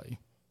satisfy you.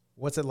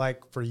 What's it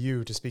like for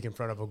you to speak in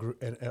front of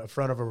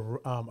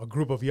a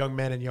group of young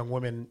men and young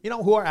women, you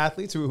know, who are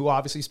athletes, who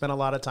obviously spend a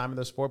lot of time in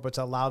their sport, but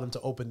to allow them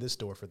to open this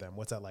door for them?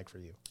 What's that like for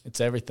you?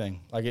 It's everything.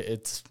 Like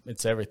it's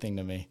everything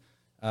to me.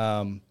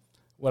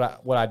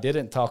 What I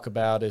didn't talk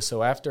about is,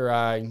 so after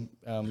I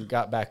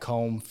got back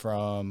home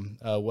from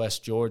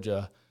West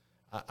Georgia,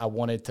 I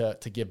wanted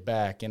to give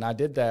back, and I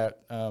did that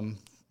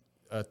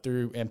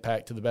through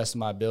Impact to the best of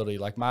my ability.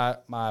 Like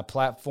my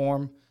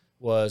platform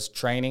was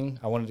training.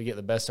 I wanted to get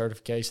the best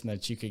certification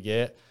that you could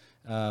get,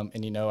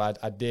 and you know I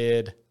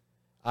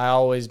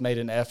always made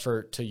an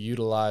effort to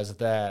utilize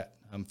that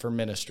for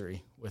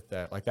ministry with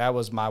that. Like that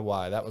was my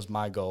why. That was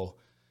my goal.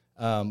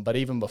 But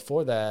even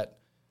before that,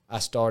 I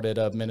started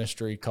a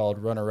ministry called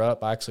Runner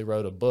Up. I actually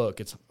wrote a book.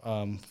 It's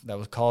that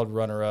was called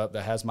Runner Up,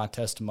 that has my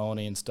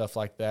testimony and stuff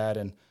like that.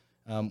 And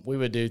we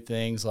would do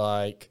things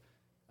like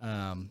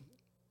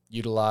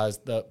utilize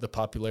the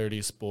popularity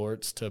of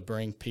sports to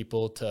bring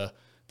people to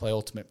play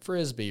ultimate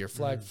frisbee or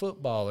flag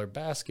football or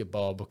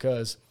basketball.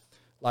 Because,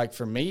 like,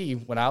 for me,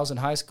 when I was in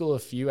high school,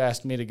 if you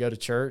asked me to go to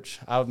church,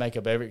 I would make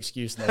up every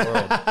excuse in the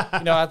world.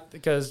 You know,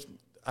 because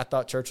I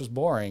thought church was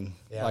boring.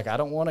 Yeah. Like, I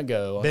don't want to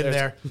go.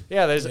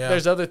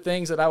 There's other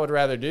things that I would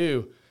rather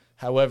do.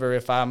 However,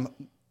 if I'm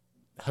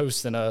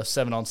hosting a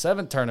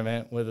 7-on-7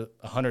 tournament with a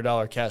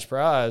 $100 cash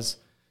prize,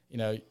 you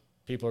know,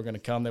 people are going to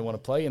come. They want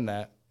to play in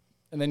that.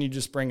 And then you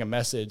just bring a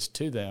message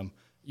to them.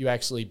 You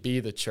actually be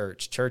the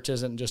church. Church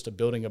isn't just a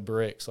building of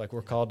bricks. Like,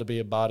 we're called to be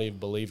a body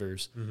of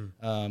believers,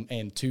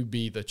 and to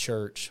be the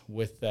church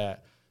with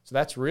that. So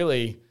that's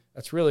really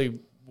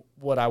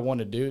what I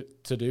wanted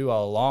to do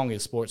all along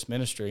is sports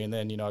ministry. And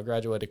then, you know, I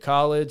graduated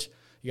college.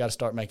 You got to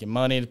start making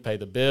money to pay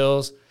the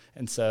bills.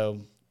 And so,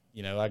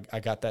 you know, I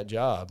got that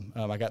job.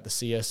 I got the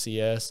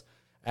CSCS.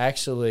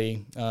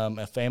 Actually,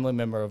 a family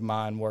member of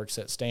mine works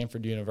at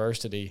Stanford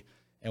University.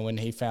 And when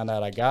he found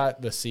out I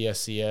got the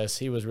CSCS,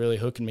 he was really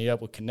hooking me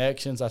up with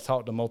connections. I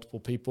talked to multiple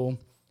people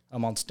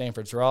on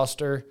Stanford's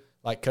roster,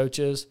 like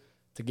coaches,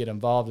 to get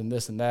involved in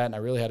this and that. And I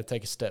really had to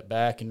take a step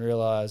back and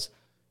realize,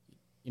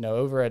 you know,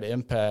 over at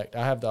Impact,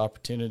 I have the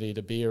opportunity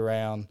to be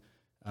around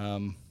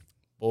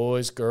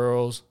boys,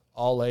 girls,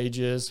 all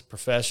ages,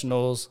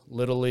 professionals,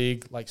 Little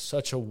League, like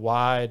such a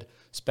wide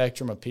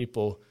spectrum of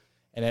people.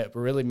 And it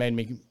really made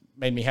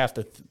me have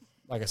to,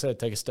 like I said,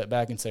 take a step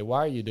back and say,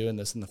 why are you doing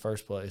this in the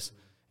first place?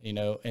 You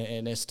know,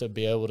 and it's to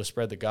be able to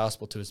spread the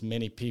gospel to as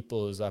many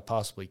people as I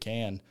possibly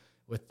can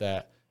with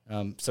that.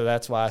 So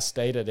that's why I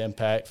stayed at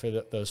Impact for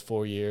those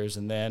 4 years.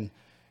 And then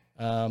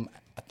I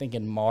think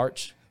in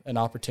March, an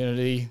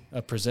opportunity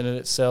presented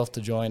itself to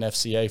join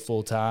FCA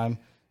full-time.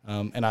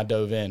 And I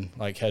dove in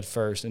like head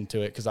first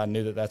into it because I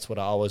knew that that's what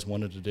I always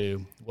wanted to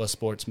do was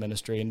sports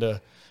ministry, and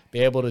to be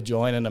able to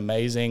join an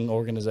amazing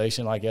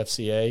organization like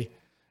FCA,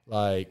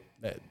 like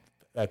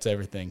that's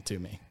everything to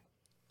me.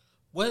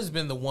 What has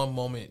been the one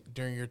moment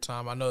during your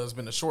time? I know it's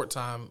been a short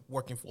time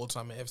working full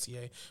time at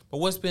FCA, but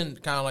what's been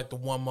kind of like the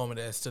one moment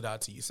that has stood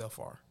out to you so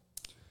far?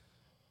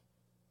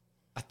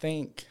 I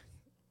think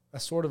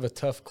that's sort of a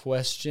tough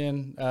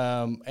question.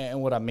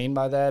 And what I mean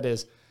by that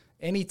is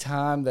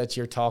anytime that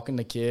you're talking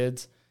to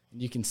kids and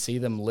you can see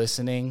them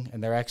listening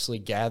and they're actually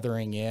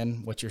gathering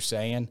in what you're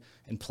saying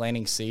and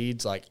planting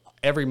seeds, like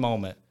every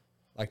moment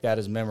like that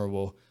is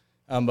memorable.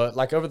 But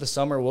like over the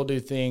summer, we'll do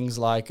things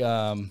like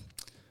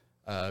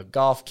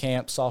golf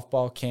camp,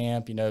 softball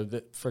camp. You know,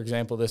 for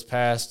example, this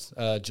past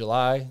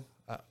July,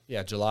 I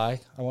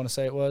want to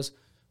say it was,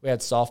 we had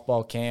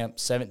softball camp,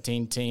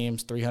 17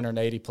 teams,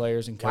 380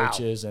 players and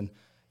coaches. Wow. And,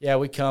 yeah,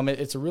 we come.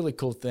 It's a really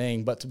cool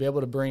thing. But to be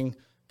able to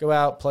go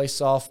out, play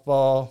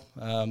softball,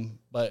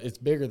 but it's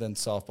bigger than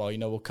softball. You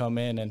know, we'll come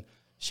in and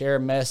share a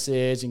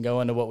message and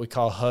go into what we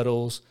call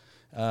huddles,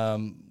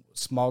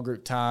 small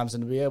group times,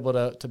 and to be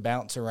able to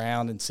bounce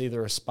around and see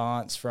the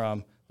response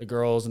from the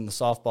girls and the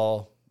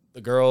softball,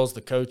 the girls,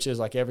 the coaches,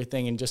 like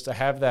everything, and just to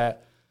have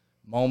that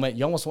moment.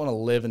 You almost want to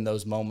live in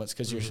those moments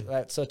because you're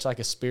that's such like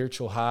a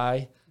spiritual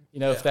high, you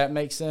know, if that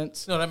makes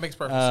sense. No, that makes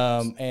perfect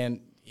sense. And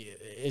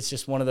it's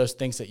just one of those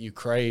things that you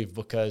crave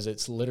because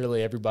it's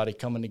literally everybody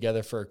coming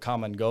together for a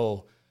common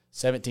goal,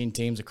 17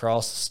 teams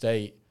across the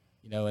state,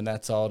 you know, and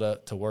that's all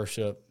to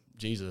worship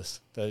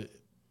Jesus.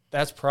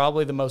 That's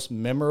probably the most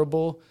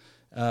memorable,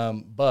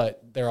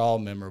 but they're all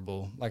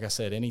memorable. Like I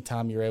said,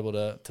 anytime you're able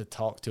to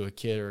talk to a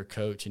kid or a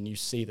coach and you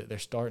see that they're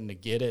starting to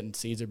get it and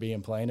seeds are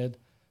being planted,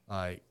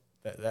 like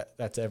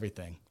that's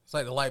everything. It's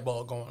like the light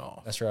bulb going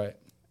off. That's right.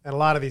 And a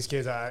lot of these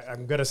kids,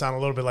 I'm going to sound a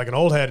little bit like an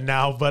old head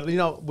now, but, you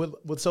know,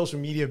 with social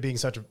media being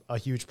such a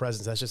huge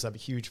presence, that's just a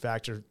huge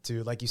factor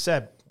to, like you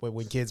said,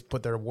 when kids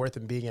put their worth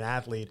in being an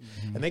athlete,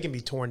 and they can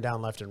be torn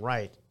down left and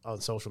right on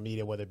social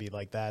media, whether it be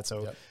like that.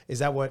 So is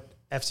that what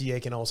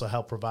FCA can also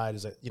help provide,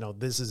 is that, you know,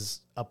 this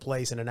is a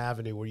place and an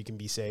avenue where you can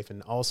be safe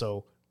and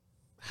also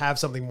have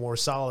something more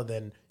solid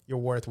than your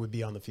worth would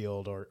be on the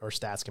field or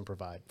stats can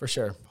provide? For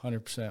sure,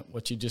 100%.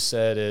 What you just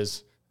said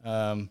is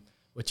not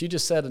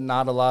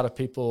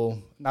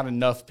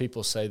enough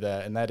people say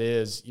that, and that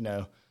is, you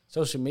know,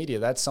 social media,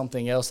 that's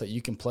something else that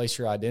you can place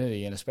your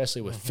identity in,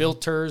 especially with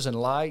filters and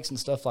likes and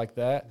stuff like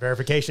that.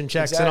 Verification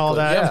checks and all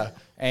that. Yeah.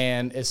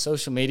 And is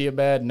social media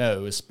bad?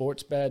 No. Is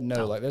sports bad?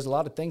 No. Like there's a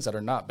lot of things that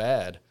are not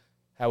bad.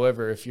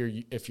 However, if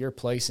you're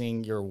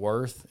placing your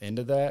worth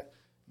into that,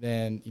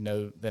 then, you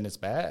know, then it's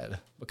bad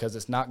because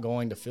it's not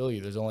going to fill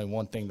you. There's only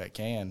one thing that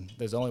can.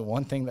 There's only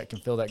one thing that can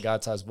fill that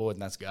God-sized void,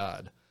 and that's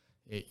God,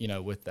 you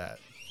know, with that.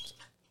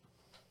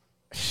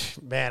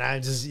 Man,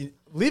 I'm just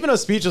leaving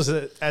us speechless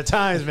at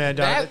times, man,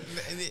 John.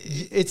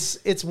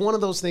 It's one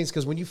of those things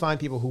because when you find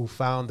people who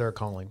found their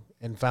calling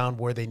and found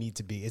where they need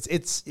to be,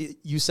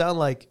 you sound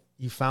like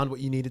you found what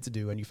you needed to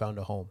do and you found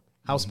a home.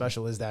 How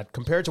special is that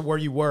compared to where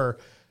you were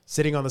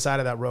sitting on the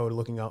side of that road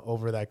looking out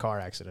over that car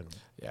accident?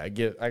 Yeah,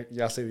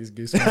 y'all see these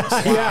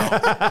goosebumps.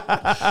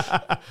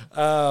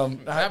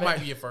 That might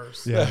be a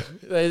first. Yeah,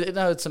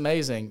 no, it's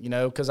amazing, you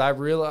know, because I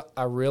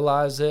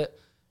realize it.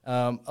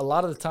 A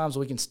lot of the times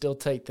we can still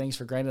take things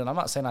for granted. And I'm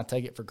not saying I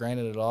take it for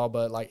granted at all,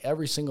 but like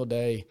every single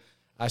day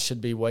I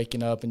should be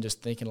waking up and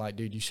just thinking like,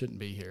 dude, you shouldn't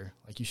be here.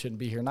 Like you shouldn't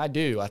be here. And I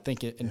do. I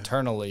think it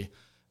internally.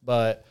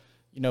 But,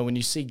 you know, when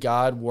you see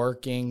God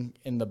working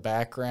in the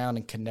background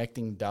and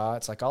connecting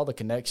dots, like all the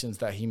connections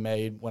that he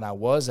made when I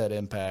was at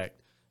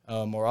Impact,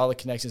 or all the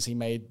connections he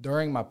made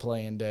during my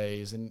playing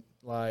days, and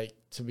like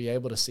to be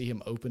able to see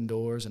him open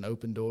doors and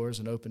open doors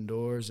and open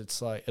doors,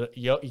 it's like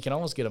you can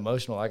almost get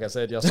emotional. Like I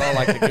said, y'all saw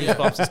like the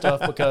goosebumps and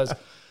stuff because,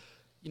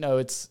 you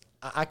know,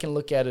 I can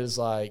look at it as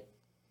like,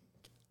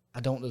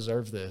 I don't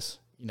deserve this.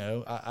 You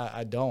know,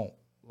 I don't.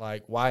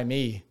 Like, why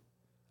me?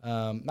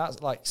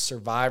 Not like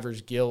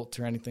survivor's guilt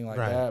or anything like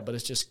that, but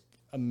it's just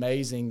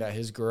amazing that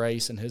his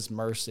grace and his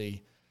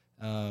mercy,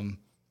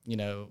 you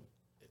know,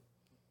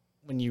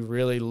 when you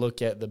really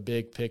look at the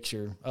big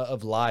picture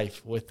of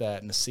life with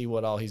that and to see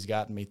what all he's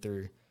gotten me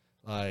through,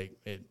 like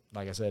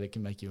I said, it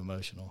can make you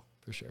emotional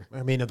for sure.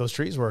 I mean, if those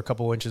trees were a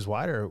couple inches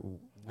wider,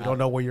 we don't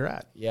know where you're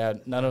at. Yeah,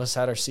 none of us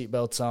had our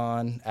seatbelts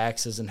on,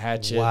 axes and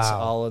hatchets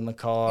all in the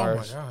car. Oh,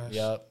 my gosh.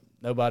 Yep.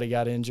 Nobody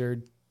got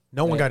injured.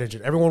 No one got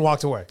injured. Everyone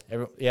walked away.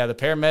 The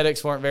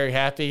paramedics weren't very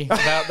happy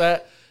about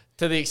that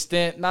to the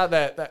extent, not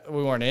that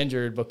we weren't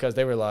injured because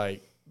they were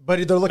like,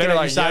 but they're looking at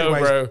like, you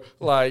sideways. Yo, bro,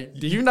 like,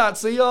 do you not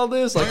see all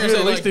this? Like, you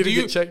at least need to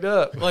get checked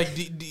up. Like,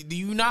 do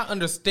you not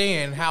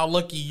understand how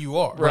lucky you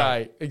are?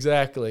 Right,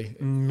 exactly.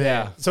 Man.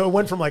 Yeah. So it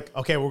went from like,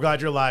 okay, we're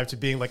glad you're alive, to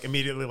being like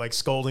immediately like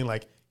scolding,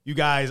 like, you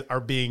guys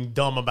are being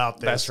dumb about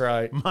this. That's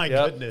right. My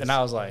goodness. And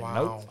I was like,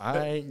 nope, I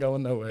ain't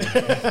going nowhere.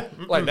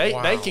 Like,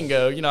 they can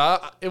go. You know,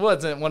 it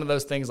wasn't one of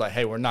those things like,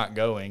 hey, we're not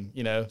going,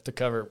 you know, to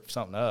cover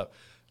something up.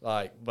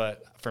 Like,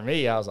 but for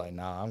me, I was like,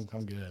 nah,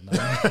 I'm good.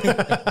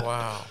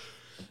 Wow.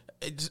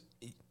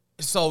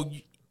 So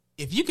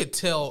if you could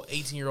tell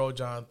 18-year-old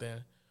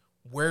Jonathan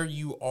where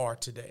you are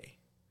today,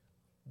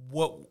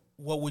 what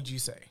would you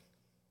say?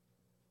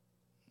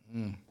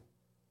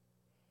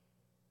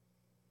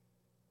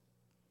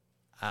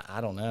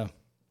 I don't know.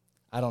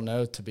 I don't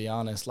know, to be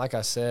honest. Like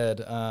I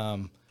said,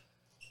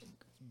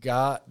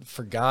 God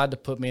to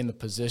put me in the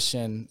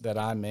position that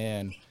I'm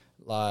in,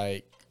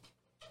 like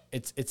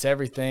it's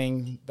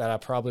everything that I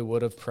probably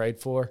would have prayed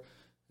for.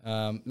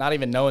 Not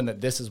even knowing that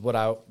this is what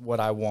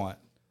I want,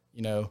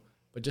 you know,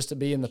 but just to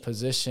be in the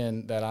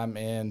position that I'm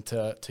in,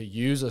 to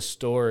use a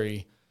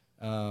story,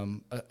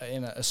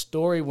 in a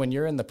story when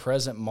you're in the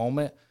present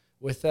moment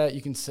with that,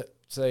 you can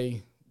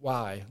say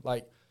why,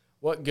 like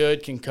what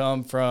good can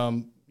come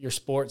from your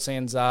sports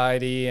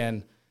anxiety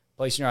and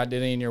placing your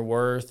identity and your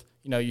worth.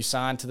 You know, you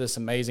signed to this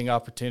amazing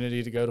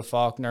opportunity to go to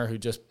Faulkner, who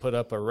just put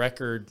up a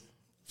record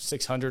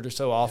 600 or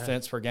so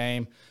offense per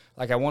game.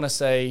 Like I want to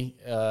say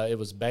it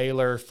was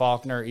Baylor,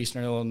 Faulkner,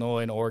 Eastern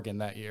Illinois, and Oregon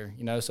that year.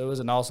 You know, so it was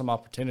an awesome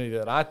opportunity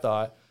that I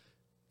thought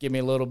give me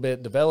a little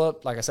bit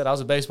developed. Like I said, I was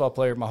a baseball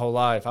player my whole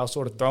life. I was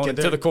sort of thrown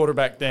into the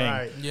quarterback thing,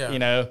 right. Yeah. You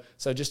know.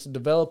 So just to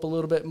develop a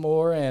little bit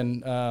more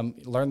and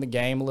learn the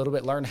game a little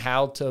bit, learn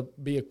how to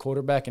be a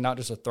quarterback and not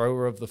just a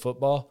thrower of the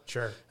football.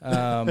 Sure.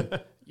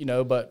 You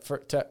know, but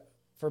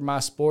for my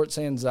sports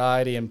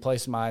anxiety and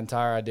placing my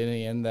entire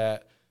identity in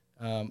that,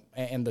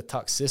 and the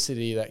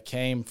toxicity that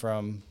came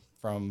from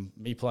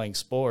me playing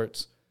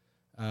sports,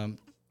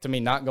 to me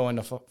not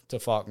going to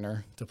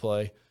Faulkner to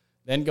play,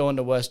 then going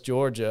to West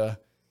Georgia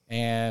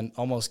and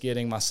almost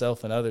getting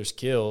myself and others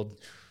killed,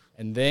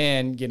 and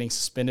then getting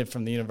suspended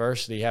from the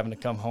university, having to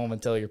come home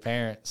and tell your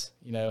parents,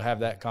 you know, have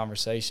that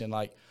conversation.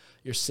 Like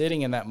you're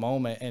sitting in that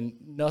moment and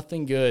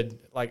nothing good,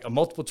 like a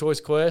multiple choice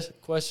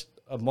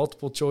a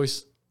multiple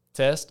choice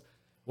test.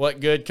 What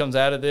good comes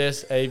out of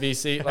this? A, B,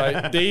 C.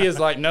 Like D is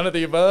like none of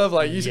the above.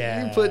 Like you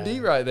can put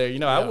D right there. You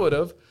know, I would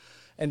have.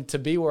 And to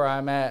be where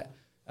I'm at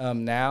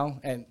now,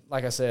 and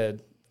like I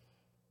said,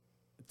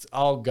 it's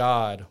all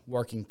God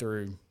working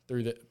through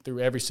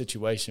every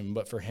situation.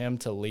 But for Him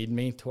to lead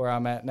me to where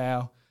I'm at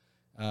now,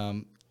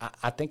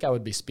 I think I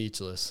would be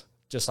speechless,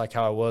 just like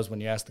how I was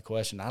when you asked the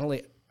question. Not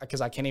only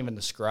because I can't even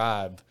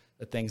describe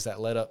the things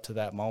that led up to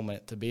that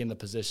moment, to be in the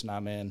position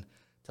I'm in,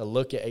 to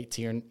look at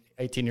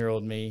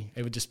 18-year-old me,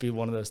 it would just be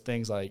one of those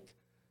things like,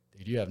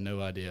 dude, you have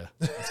no idea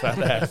what's about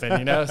to happen,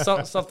 you know,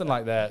 something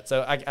like that.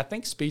 So I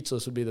think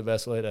speechless would be the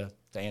best way to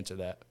answer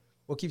that.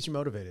 What keeps you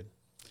motivated?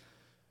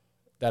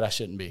 That I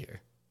shouldn't be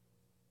here.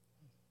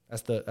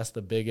 That's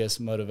the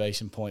biggest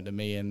motivation point to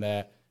me, in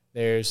that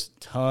there's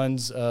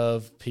tons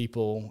of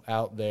people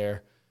out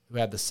there who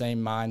have the same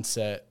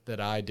mindset that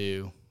I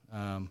do,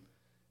 and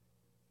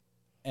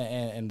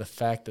the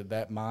fact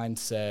that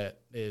mindset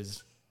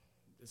is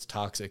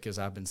toxic, as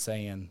I've been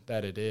saying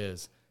that it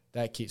is,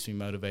 that keeps me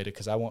motivated,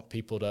 because I want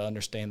people to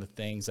understand the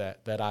things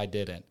that I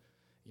didn't,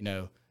 you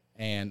know,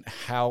 and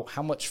how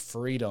much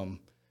freedom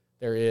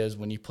there is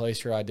when you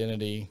place your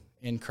identity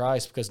in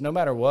Christ. Because no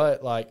matter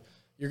what, like,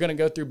 you're going to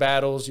go through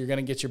battles, you're going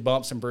to get your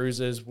bumps and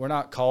bruises. We're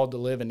not called to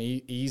live an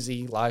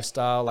easy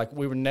lifestyle. Like,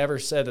 we were never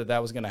said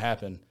that was going to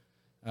happen.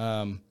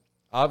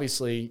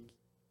 Obviously,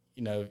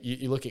 you know,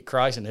 you look at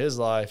Christ in His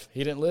life,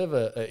 He didn't live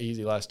an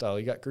easy lifestyle.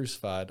 He got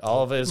crucified.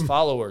 All of His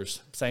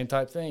followers, same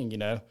type thing, you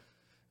know.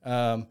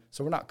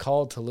 So we're not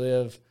called to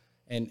live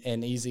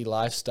an easy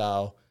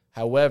lifestyle.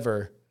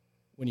 However,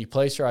 when you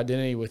place your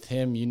identity with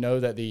Him, you know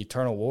that the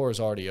eternal war is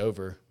already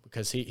over,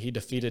 because He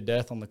defeated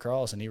death on the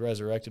cross and He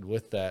resurrected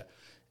with that.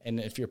 And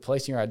if you're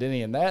placing your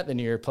identity in that, then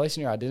you're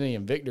placing your identity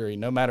in victory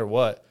no matter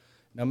what.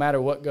 No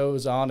matter what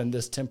goes on in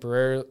this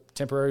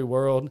temporary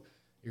world,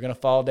 you're going to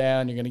fall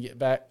down, you're going to get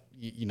back.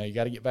 You know, you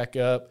got to get back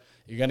up.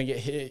 You're going to get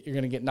hit. You're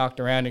going to get knocked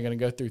around. You're going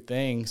to go through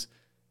things.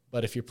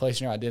 But if you're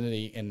placing your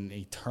identity in an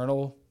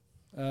eternal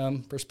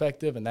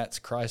perspective, and that's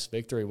Christ's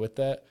victory with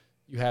that,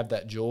 you have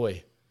that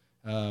joy.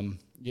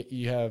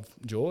 You have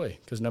joy,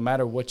 because no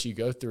matter what you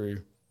go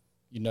through,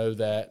 you know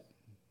that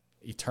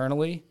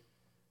eternally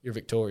you're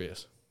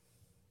victorious.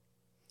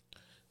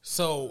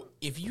 So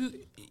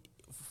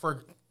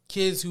for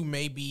kids who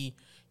may be,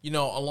 you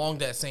know, along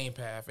that same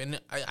path, and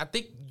I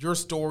think your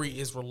story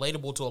is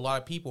relatable to a lot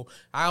of people.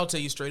 I'll tell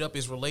you straight up,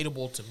 it's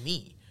relatable to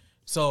me.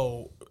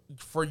 So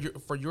for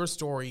your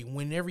story,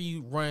 whenever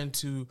you run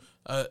into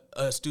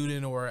a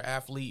student or an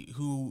athlete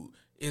who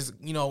is,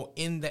 you know,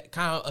 in that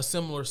kind of a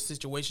similar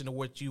situation to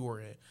what you were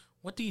in,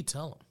 what do you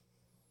tell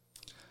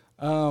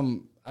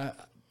them?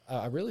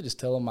 I really just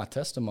tell them my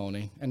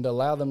testimony, and to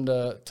allow them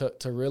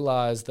to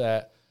realize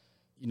that,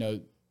 you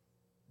know,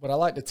 what I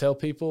like to tell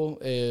people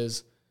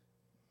is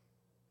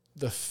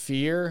the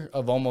fear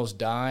of almost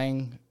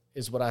dying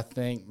is what I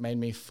think made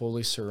me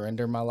fully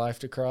surrender my life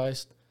to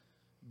Christ.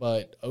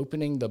 But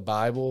opening the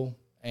Bible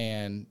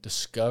and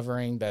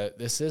discovering that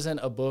this isn't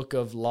a book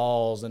of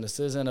laws, and this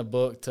isn't a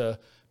book to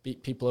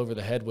beat people over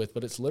the head with,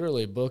 but it's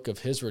literally a book of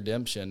His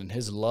redemption and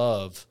His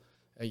love,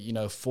 you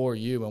know, for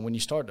you. And when you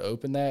start to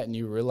open that and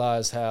you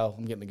realize how,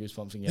 I'm getting the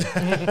goosebumps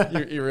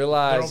again, you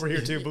realize, they're over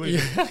here too,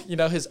 believe me. you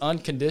know, His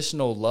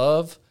unconditional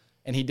love,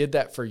 and He did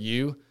that for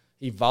you.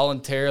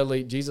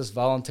 Jesus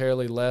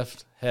voluntarily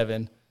left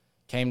heaven,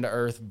 came to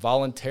earth,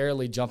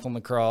 voluntarily jumped on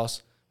the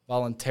cross,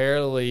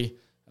 voluntarily,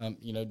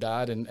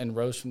 died and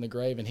rose from the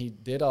grave. And he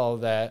did all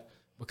of that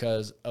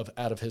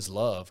out of his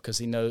love, because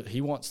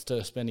he wants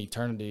to spend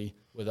eternity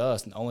with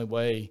us. And the only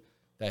way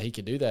that he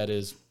could do that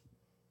is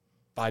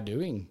by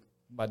doing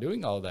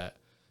all of that,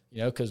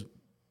 because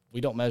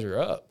we don't measure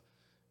up.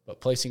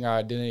 But placing our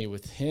identity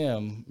with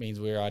him means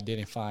we are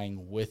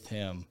identifying with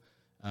him.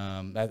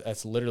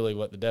 That's literally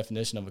what the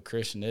definition of a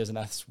Christian is. And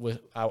I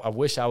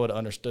wish I would have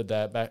understood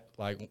that back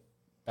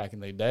in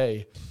the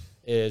day,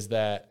 is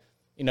that,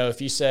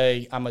 if you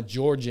say I'm a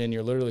Georgian,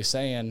 you're literally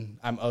saying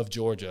I'm of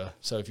Georgia.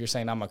 So if you're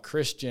saying I'm a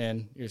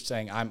Christian, you're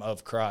saying I'm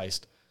of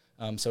Christ.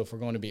 So if we're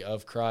going to be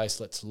of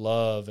Christ, let's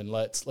love and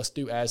let's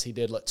do as he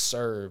did. Let's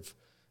serve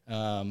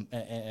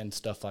and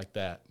stuff like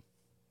that.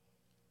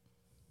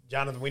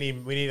 Jonathan, we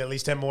need at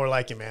least 10 more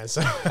like you, man.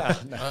 So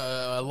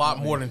a lot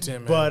more than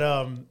 10, man.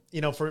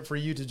 But for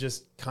you to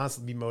just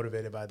constantly be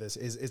motivated by this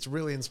it's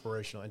really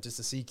inspirational, and just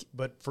to see.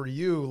 But for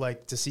you,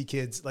 like, to see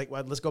kids, like,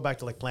 let's go back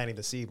to like planting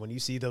the seed. When you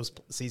see those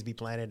seeds be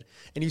planted,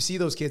 and you see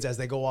those kids as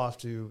they go off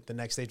to the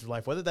next stage of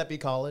life, whether that be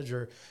college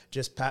or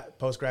just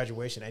post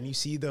graduation, and you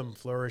see them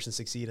flourish and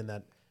succeed in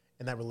that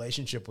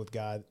relationship with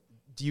God,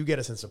 do you get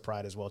a sense of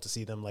pride as well to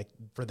see them, like,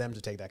 for them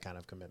to take that kind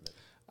of commitment?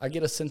 I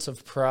get a sense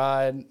of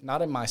pride,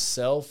 not in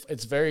myself.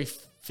 It's very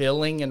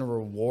filling and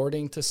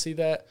rewarding to see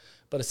that,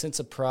 but a sense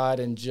of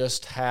pride in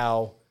just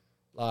how,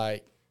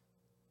 and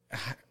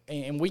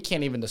we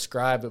can't even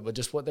describe it, but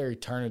just what their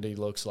eternity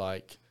looks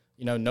like.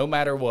 No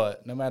matter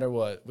what,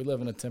 we live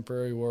in a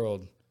temporary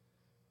world,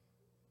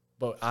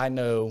 but I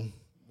know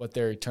what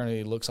their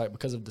eternity looks like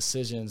because of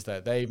decisions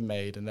that they've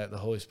made and that the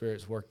Holy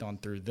Spirit's worked on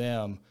through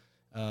them.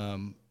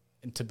 And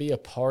to be a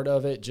part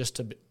of it, just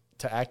to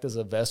act as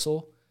a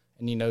vessel,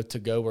 and, to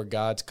go where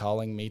God's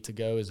calling me to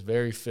go is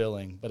very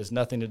filling, but it's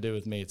nothing to do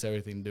with me. It's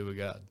everything to do with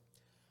God.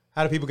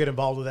 How do people get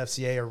involved with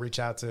FCA or reach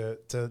out to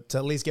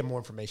at least get more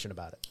information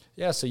about it?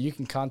 Yeah, so you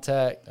can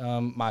contact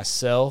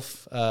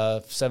myself,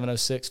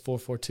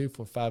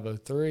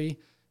 706-442-4503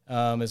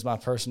 is my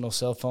personal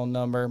cell phone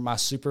number. My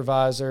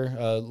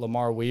supervisor,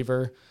 Lamar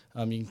Weaver,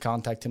 you can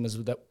contact him as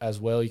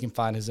well. You can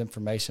find his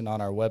information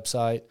on our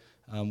website,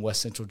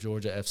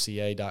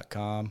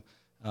 westcentralgeorgiafca.com.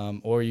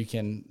 Or you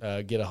can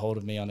get a hold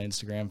of me on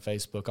Instagram,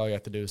 Facebook. All you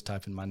have to do is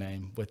type in my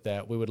name with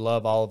that. We would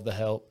love all of the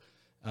help.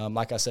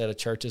 Like I said, a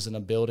church isn't a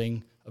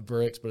building of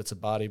bricks, but it's a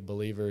body of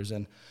believers.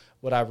 And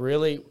what I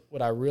really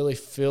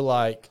feel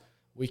like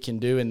we can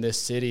do in this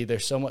city,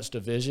 there's so much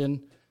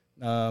division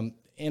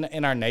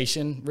in our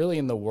nation, really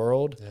in the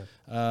world.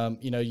 Yeah.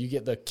 You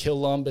get the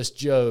Columbus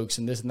jokes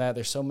and this and that.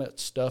 There's so much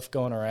stuff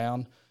going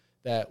around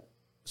that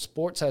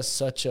sports has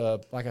such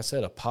a, like I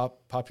said, a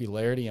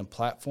popularity and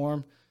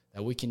platform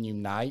that we can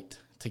unite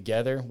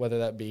together, whether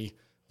that be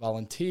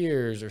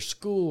volunteers or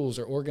schools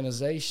or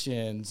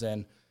organizations,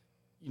 and,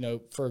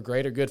 for a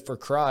greater good for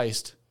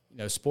Christ.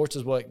 Sports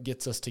is what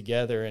gets us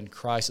together, and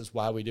Christ is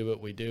why we do what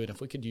we do. And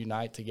if we could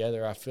unite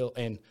together, I feel,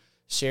 and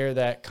share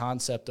that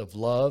concept of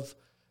love,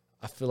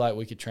 I feel like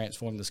we could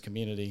transform this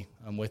community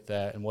with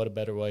that. And what a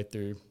better way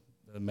through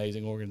the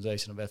amazing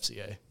organization of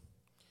FCA.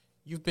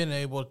 You've been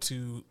able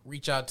to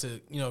reach out to,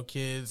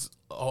 kids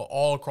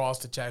all across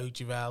the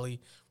Chattahoochee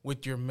Valley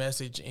with your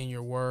message and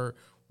your word.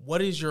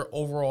 What is your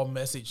overall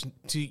message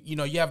to, you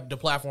have the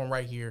platform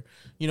right here.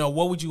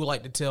 What would you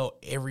like to tell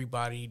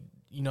everybody,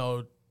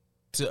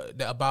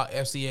 about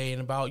FCA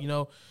and about,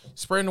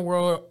 spreading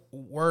the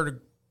word of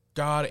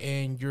God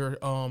and your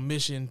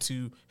mission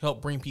to help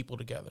bring people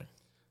together?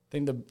 I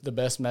think the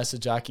best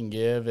message I can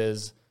give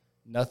is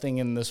nothing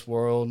in this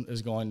world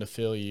is going to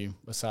fill you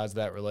besides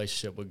that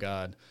relationship with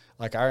God.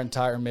 Like, our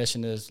entire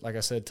mission is, like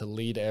I said, to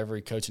lead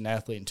every coach and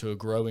athlete into a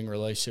growing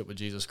relationship with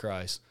Jesus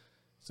Christ.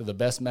 So the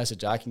best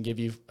message I can give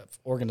you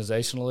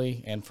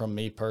organizationally and from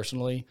me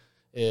personally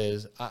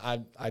is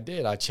I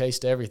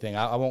chased everything.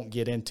 I won't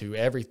get into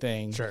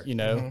everything, sure.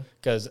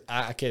 Because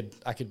I could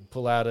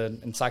pull out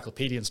an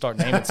encyclopedia and start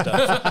naming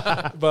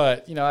stuff.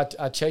 But,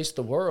 I chased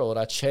the world.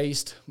 I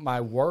chased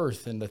my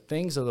worth and the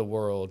things of the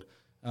world.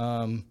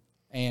 And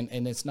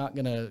it's not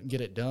going to get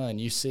it done.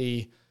 You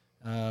see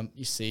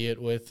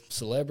it with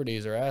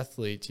celebrities or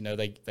athletes.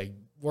 They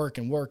work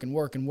and work and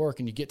work and work,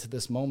 and you get to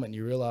this moment and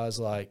you realize,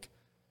 like,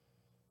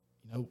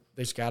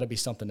 there's got to be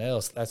something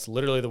else. That's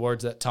literally the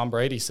words that Tom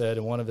Brady said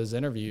in one of his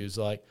interviews.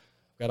 Like,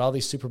 I've got all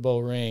these Super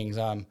Bowl rings.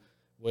 I'm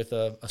with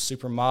a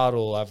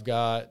supermodel. I've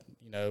got,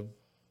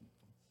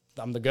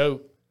 I'm the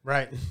GOAT.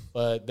 Right.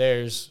 But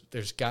there's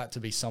got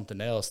to be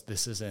something else.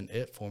 This isn't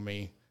it for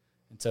me.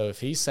 And so if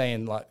he's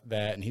saying like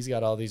that, and he's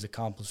got all these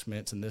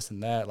accomplishments and this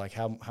and that, like,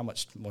 how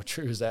much more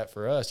true is that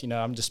for us?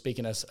 I'm just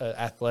speaking as an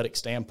athletic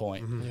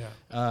standpoint. Mm-hmm.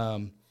 Yeah.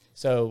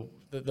 So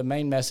the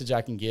main message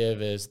I can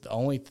give is the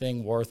only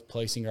thing worth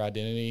placing your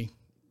identity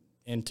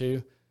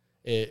into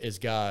is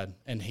God.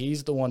 And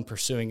he's the one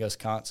pursuing us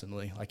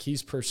constantly. Like,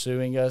 he's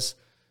pursuing us,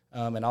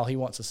 and all he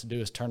wants us to do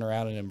is turn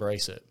around and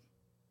embrace it.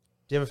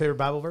 Do you have a favorite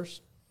Bible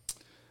verse?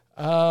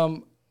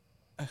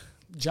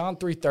 John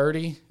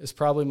 3:30 is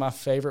probably my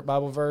favorite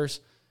Bible verse.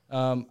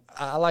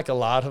 I like a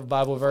lot of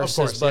Bible verses,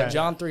 course, but yeah.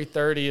 John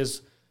 3:30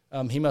 is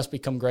he must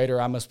become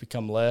greater, I must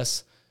become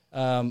less.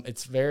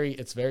 It's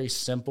very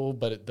simple,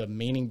 but the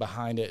meaning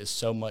behind it is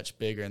so much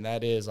bigger, and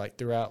that is like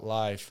throughout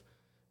life,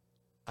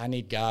 I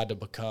need God to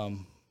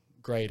become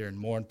greater and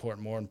more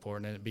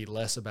important, and it be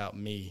less about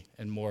me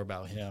and more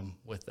about Him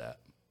with that.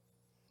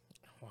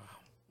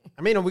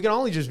 I mean, we can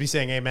only just be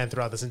saying amen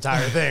throughout this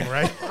entire thing,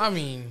 right? I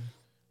mean,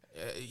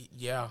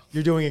 yeah.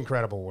 You're doing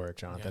incredible work,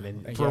 Jonathan.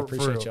 And Thank you. I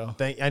appreciate y'all.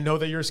 I know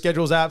that your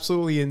schedule is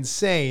absolutely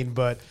insane,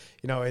 but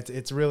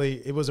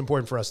it was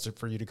important for us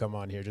for you to come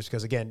on here, just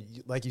because, again,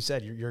 like you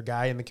said, you're a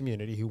guy in the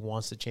community who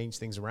wants to change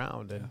things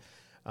around, and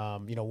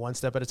one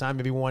step at a time,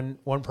 maybe one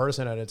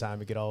person at a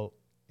time, it could all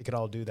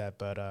do that.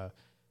 But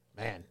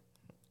man,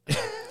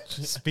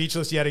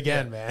 speechless yet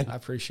again, man. I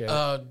appreciate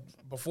it.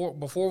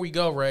 Before we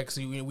go, Rex,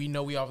 we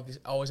know we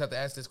always have to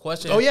ask this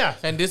question. Oh, yeah.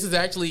 And this is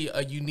actually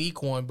a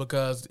unique one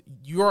because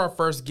you're our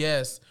first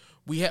guest.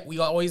 We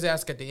always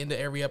ask at the end of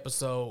every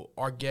episode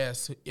our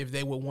guests if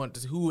they would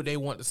who would they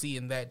want to see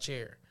in that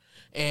chair.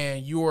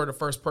 And you are the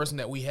first person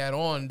that we had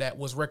on that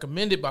was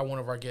recommended by one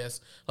of our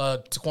guests.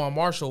 Taquan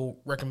Marshall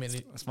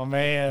recommended. That's my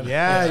man.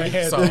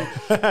 Yeah.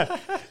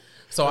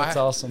 So That's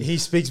awesome. He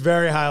speaks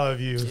very highly of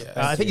you.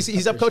 I think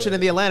he's up coaching in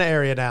the Atlanta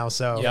area now.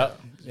 So Yep.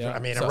 I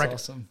mean,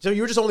 awesome. So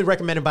you were just only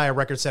recommended by a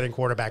record-setting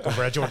quarterback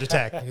over at Georgia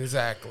Tech.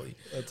 Exactly.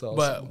 That's awesome.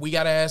 But we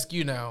got to ask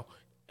you now,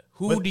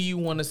 who do you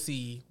want to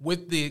see,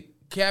 with the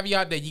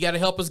caveat that you got to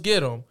help us get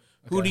them,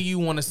 who do you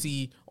want to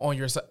see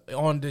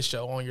on this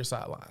show, on your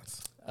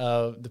sidelines?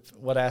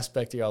 What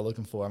aspect are y'all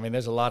looking for? I mean,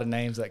 there's a lot of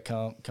names that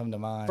come to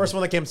mind. First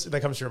one that comes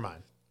to your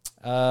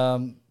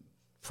mind.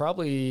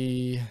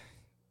 Probably,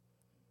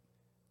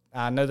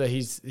 I know that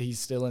he's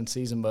still in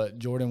season, but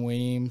Jordan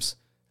Weems.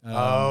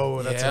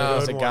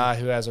 That's a guy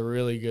who has a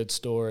really good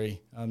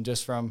story,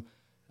 just from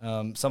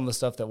some of the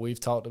stuff that we've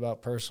talked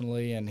about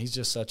personally, and he's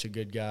just such a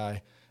good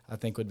guy. I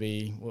think would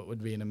be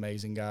an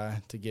amazing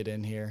guy to get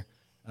in here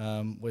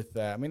with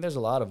that. I mean, there's a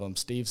lot of them: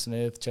 Steve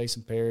Smith,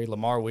 Chasen Perry,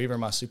 Lamar Weaver,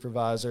 my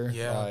supervisor.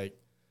 Yeah.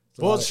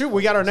 Well, shoot,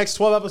 we got our next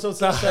 12 episodes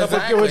set up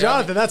with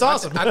Jonathan. That's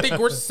awesome. I think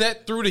we're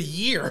set through the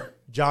year.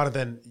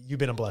 Jonathan, you've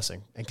been a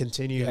blessing, and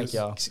continue. Thank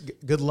y'all.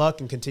 Good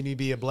luck, and continue to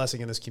be a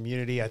blessing in this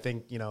community. I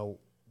think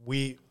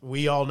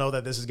we all know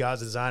that this is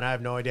God's design. I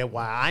have no idea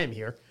why I am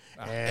here.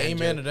 And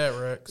Amen to that,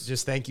 Rex.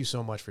 Just thank you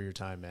so much for your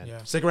time, man.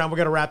 Yeah. Stick around. We're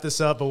going to wrap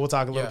this up, but we'll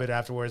talk a little bit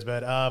afterwards.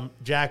 But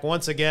Jack,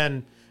 once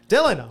again,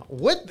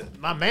 Dylan,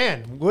 my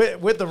man,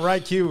 with the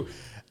right cue,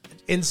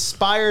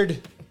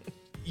 inspired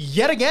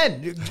yet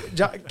again.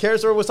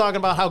 Karasor was talking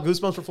about how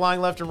goosebumps were flying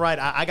left and right.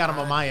 I got them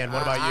on my end.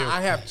 What about you?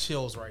 I have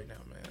chills right now,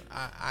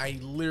 man. I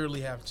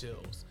literally have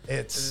chills.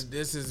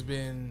 This has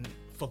been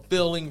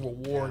fulfilling,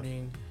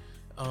 rewarding.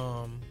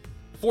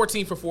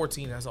 14 for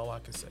 14, that's all I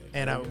can say.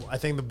 And I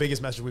think the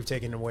biggest message we've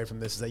taken away from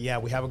this is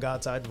that, we have a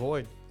God-sized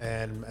void.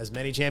 And as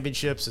many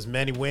championships, as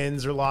many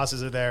wins or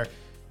losses are there,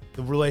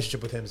 the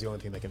relationship with him is the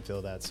only thing that can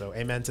fill that. So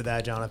amen to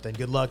that, Jonathan.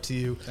 Good luck to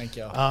you. Thank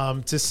y'all.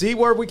 To see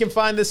where we can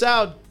find this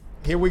out,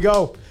 here we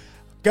go.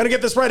 Gonna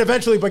get this right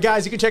eventually. But,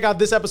 guys, you can check out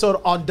this episode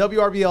on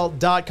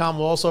WRBL.com.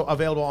 We're also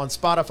available on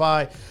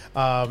Spotify,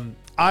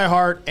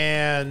 iHeart,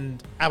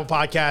 and Apple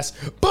Podcasts.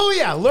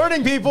 Booyah!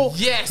 Learning people.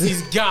 Yes,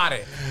 he's got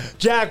it.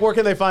 Jack, where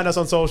can they find us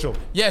on social?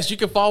 Yes, you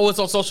can follow us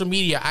on social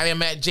media. I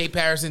am at J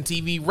Patterson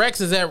TV.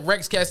 Rex is at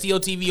Rex Castillo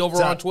TV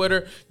over on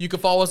Twitter. You can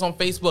follow us on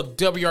Facebook,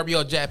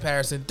 WRBL Jack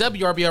Patterson,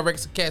 WRBL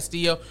Rex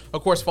Castillo.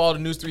 Of course, follow the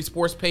News 3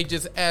 Sports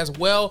pages as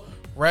well.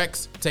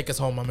 Rex, take us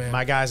home, my man.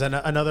 My guys,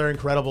 another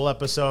incredible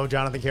episode.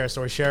 Jonathan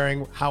Karasor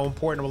sharing how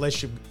important a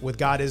relationship with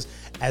God is.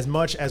 As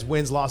much as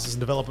wins, losses,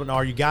 and development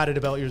are, you got to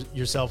develop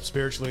yourself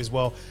spiritually as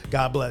well.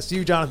 God bless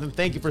you, Jonathan.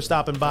 Thank you for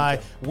stopping by.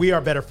 We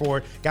are better for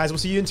it. Guys, we'll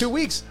see you in 2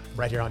 weeks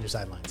right here on your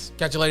sidelines.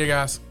 Catch you later,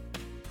 guys.